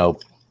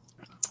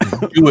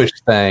Jewish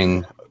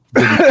thing.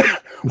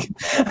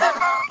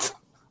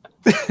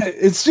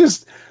 It's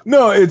just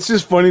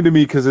funny to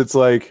me because it's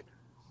like,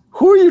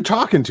 who are you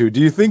talking to?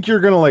 Do you think you're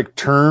gonna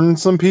turn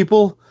some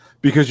people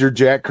because you're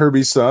Jack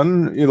Kirby's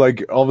son? You're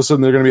all of a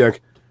sudden they're gonna be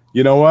like,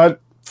 you know what?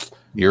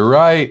 You're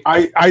right.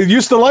 I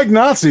used to like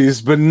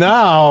Nazis, but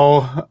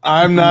now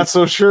I'm not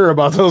so sure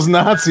about those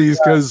Nazis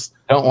because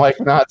don't like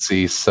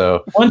Nazis.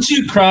 So once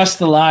you cross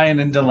the line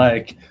into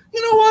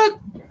you know what?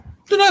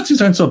 The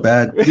Nazis aren't so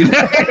bad.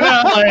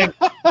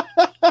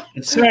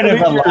 It's sort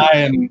of a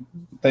line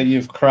that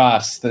you've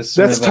crossed.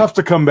 That's tough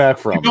to come back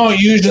from. You don't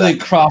usually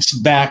cross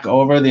back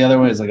over. The other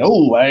way is I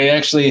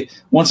actually,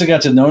 once I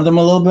got to know them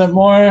a little bit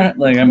more, I'm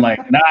not.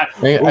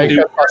 I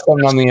got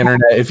something on the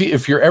internet.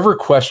 If you're ever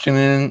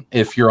questioning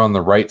if you're on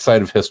the right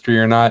side of history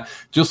or not,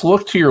 just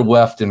look to your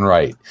left and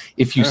right.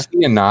 If you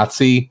see a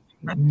Nazi,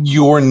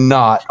 you're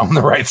not on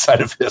the right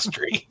side of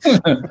history.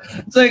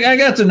 It's like I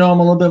got to know them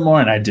a little bit more,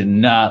 and I did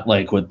not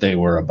like what they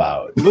were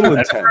about. A little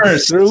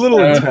intense. They're a little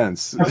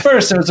intense. At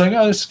first, I was like,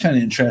 "Oh, this is kind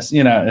of interesting."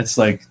 You know, it's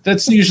like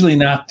that's usually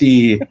not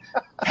the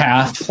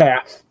path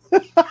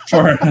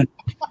for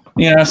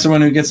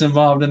someone who gets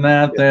involved in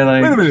that. They're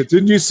like, "Wait a minute,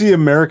 didn't you see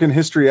American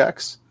History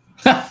X?"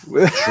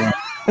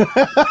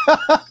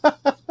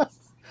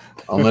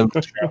 I'll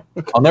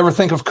never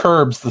think of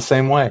Curbs the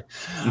same way.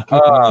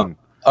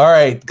 All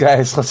right,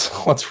 guys,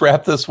 let's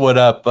wrap this one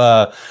up.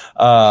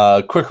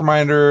 Quick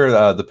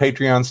reminder, the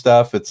Patreon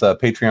stuff, it's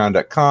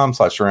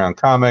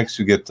patreon.com/aroundcomics.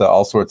 You get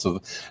all sorts of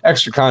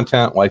extra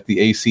content like the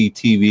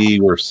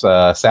ACTV, where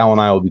Sal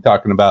and I will be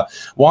talking about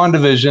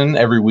WandaVision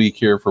every week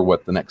here for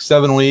the next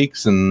 7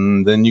 weeks.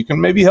 And then you can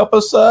maybe help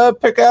us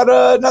pick out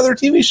another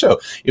TV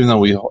show, even though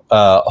we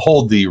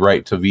hold the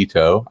right to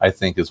veto, I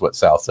think is what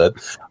Sal said.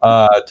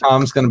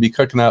 Tom's going to be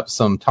cooking up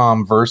some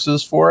Tom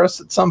verses for us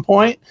at some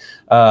point.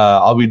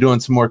 I'll be doing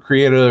some more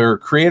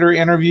creator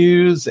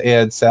interviews,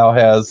 and Sal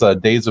has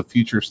Days of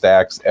Future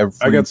Stacks.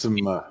 I got some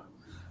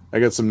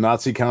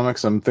Nazi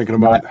comics I'm thinking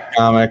about. Nazi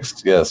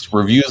comics, yes.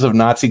 Reviews of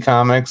Nazi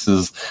comics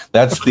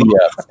that's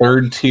the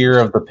third tier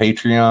of the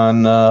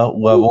Patreon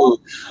level.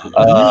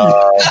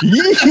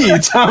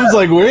 Tom's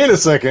like, wait a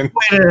second.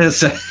 What are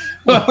some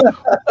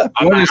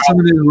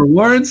of the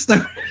rewards?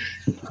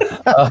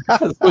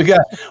 We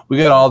got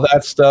all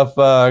that stuff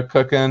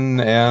cooking,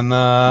 and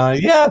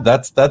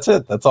that's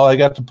it. That's all I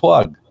got to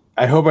plug.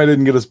 I hope I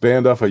didn't get us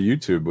banned off of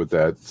YouTube with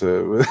that.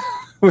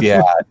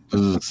 Yeah,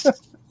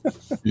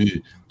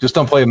 just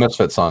don't play a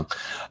Misfit song.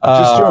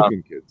 Just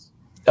joking, kids.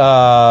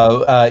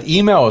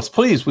 Email us,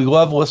 please. We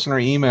love listener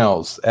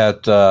emails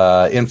at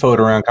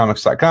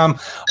info@aroundcomics.com.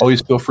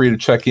 Always feel free to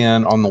check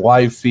in on the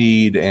live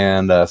feed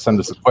and send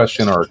us a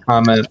question or a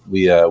comment.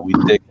 We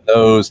take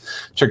those.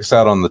 Check us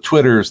out on the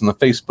Twitters and the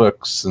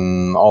Facebooks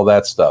and all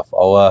that stuff.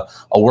 I'll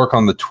work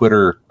on the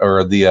Twitter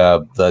or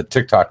the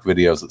TikTok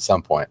videos at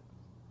some point.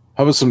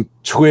 How about some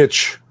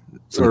Twitch?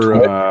 I don't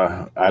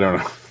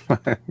know.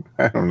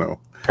 I don't know.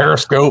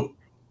 Periscope.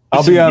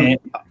 I'll be on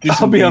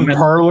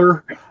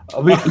Parler.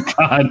 I'll be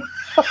God.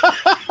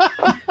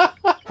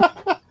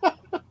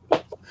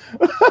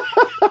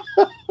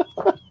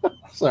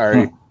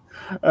 Sorry.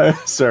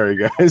 Sorry,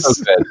 guys.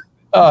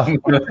 Okay.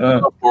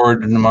 Look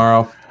forward to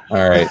tomorrow.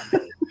 All right.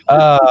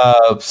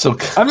 So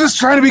I'm just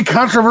trying to be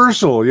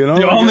controversial, you know.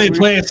 The only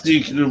place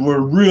where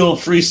real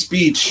free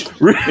speech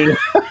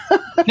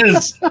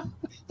is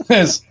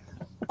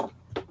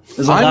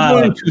I'm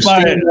going to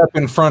stand up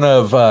in front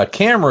of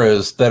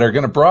cameras that are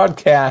going to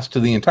broadcast to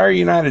the entire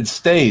United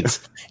States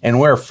and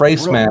wear a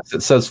face mask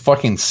that says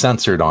fucking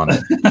censored on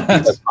it.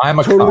 I'm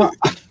a cop.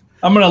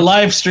 I'm going to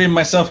live stream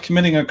myself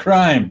committing a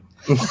crime.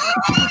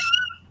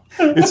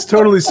 It's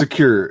totally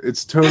secure.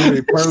 It's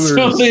totally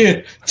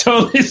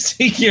totally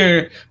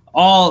secure.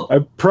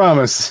 I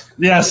promise.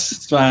 Yes,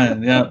 it's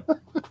fine. Yeah.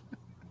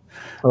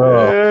 All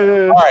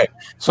right.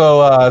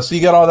 So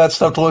you got all that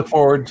stuff to look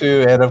forward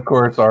to, and of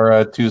course,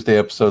 our Tuesday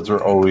episodes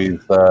are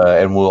always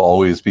and will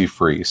always be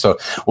free. So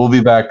we'll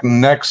be back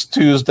next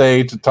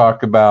Tuesday to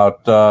talk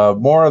about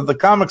more of the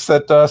comics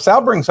that Sal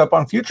brings up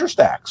on Future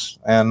Stacks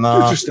and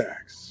other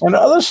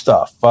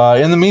stuff.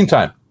 In the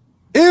meantime,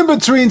 in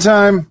between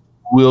time,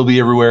 we'll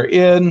be everywhere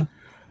in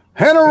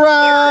and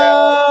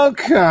around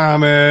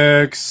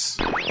comics.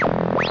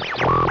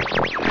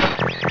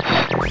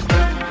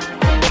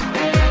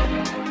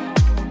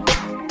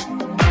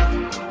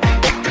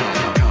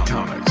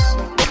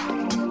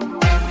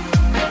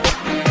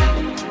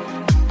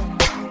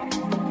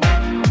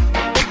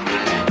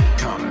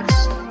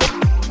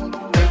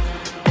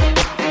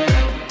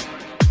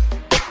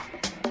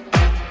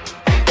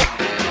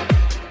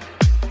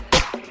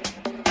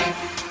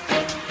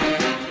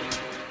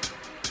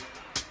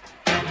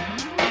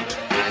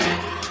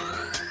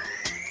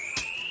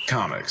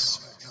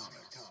 Comics.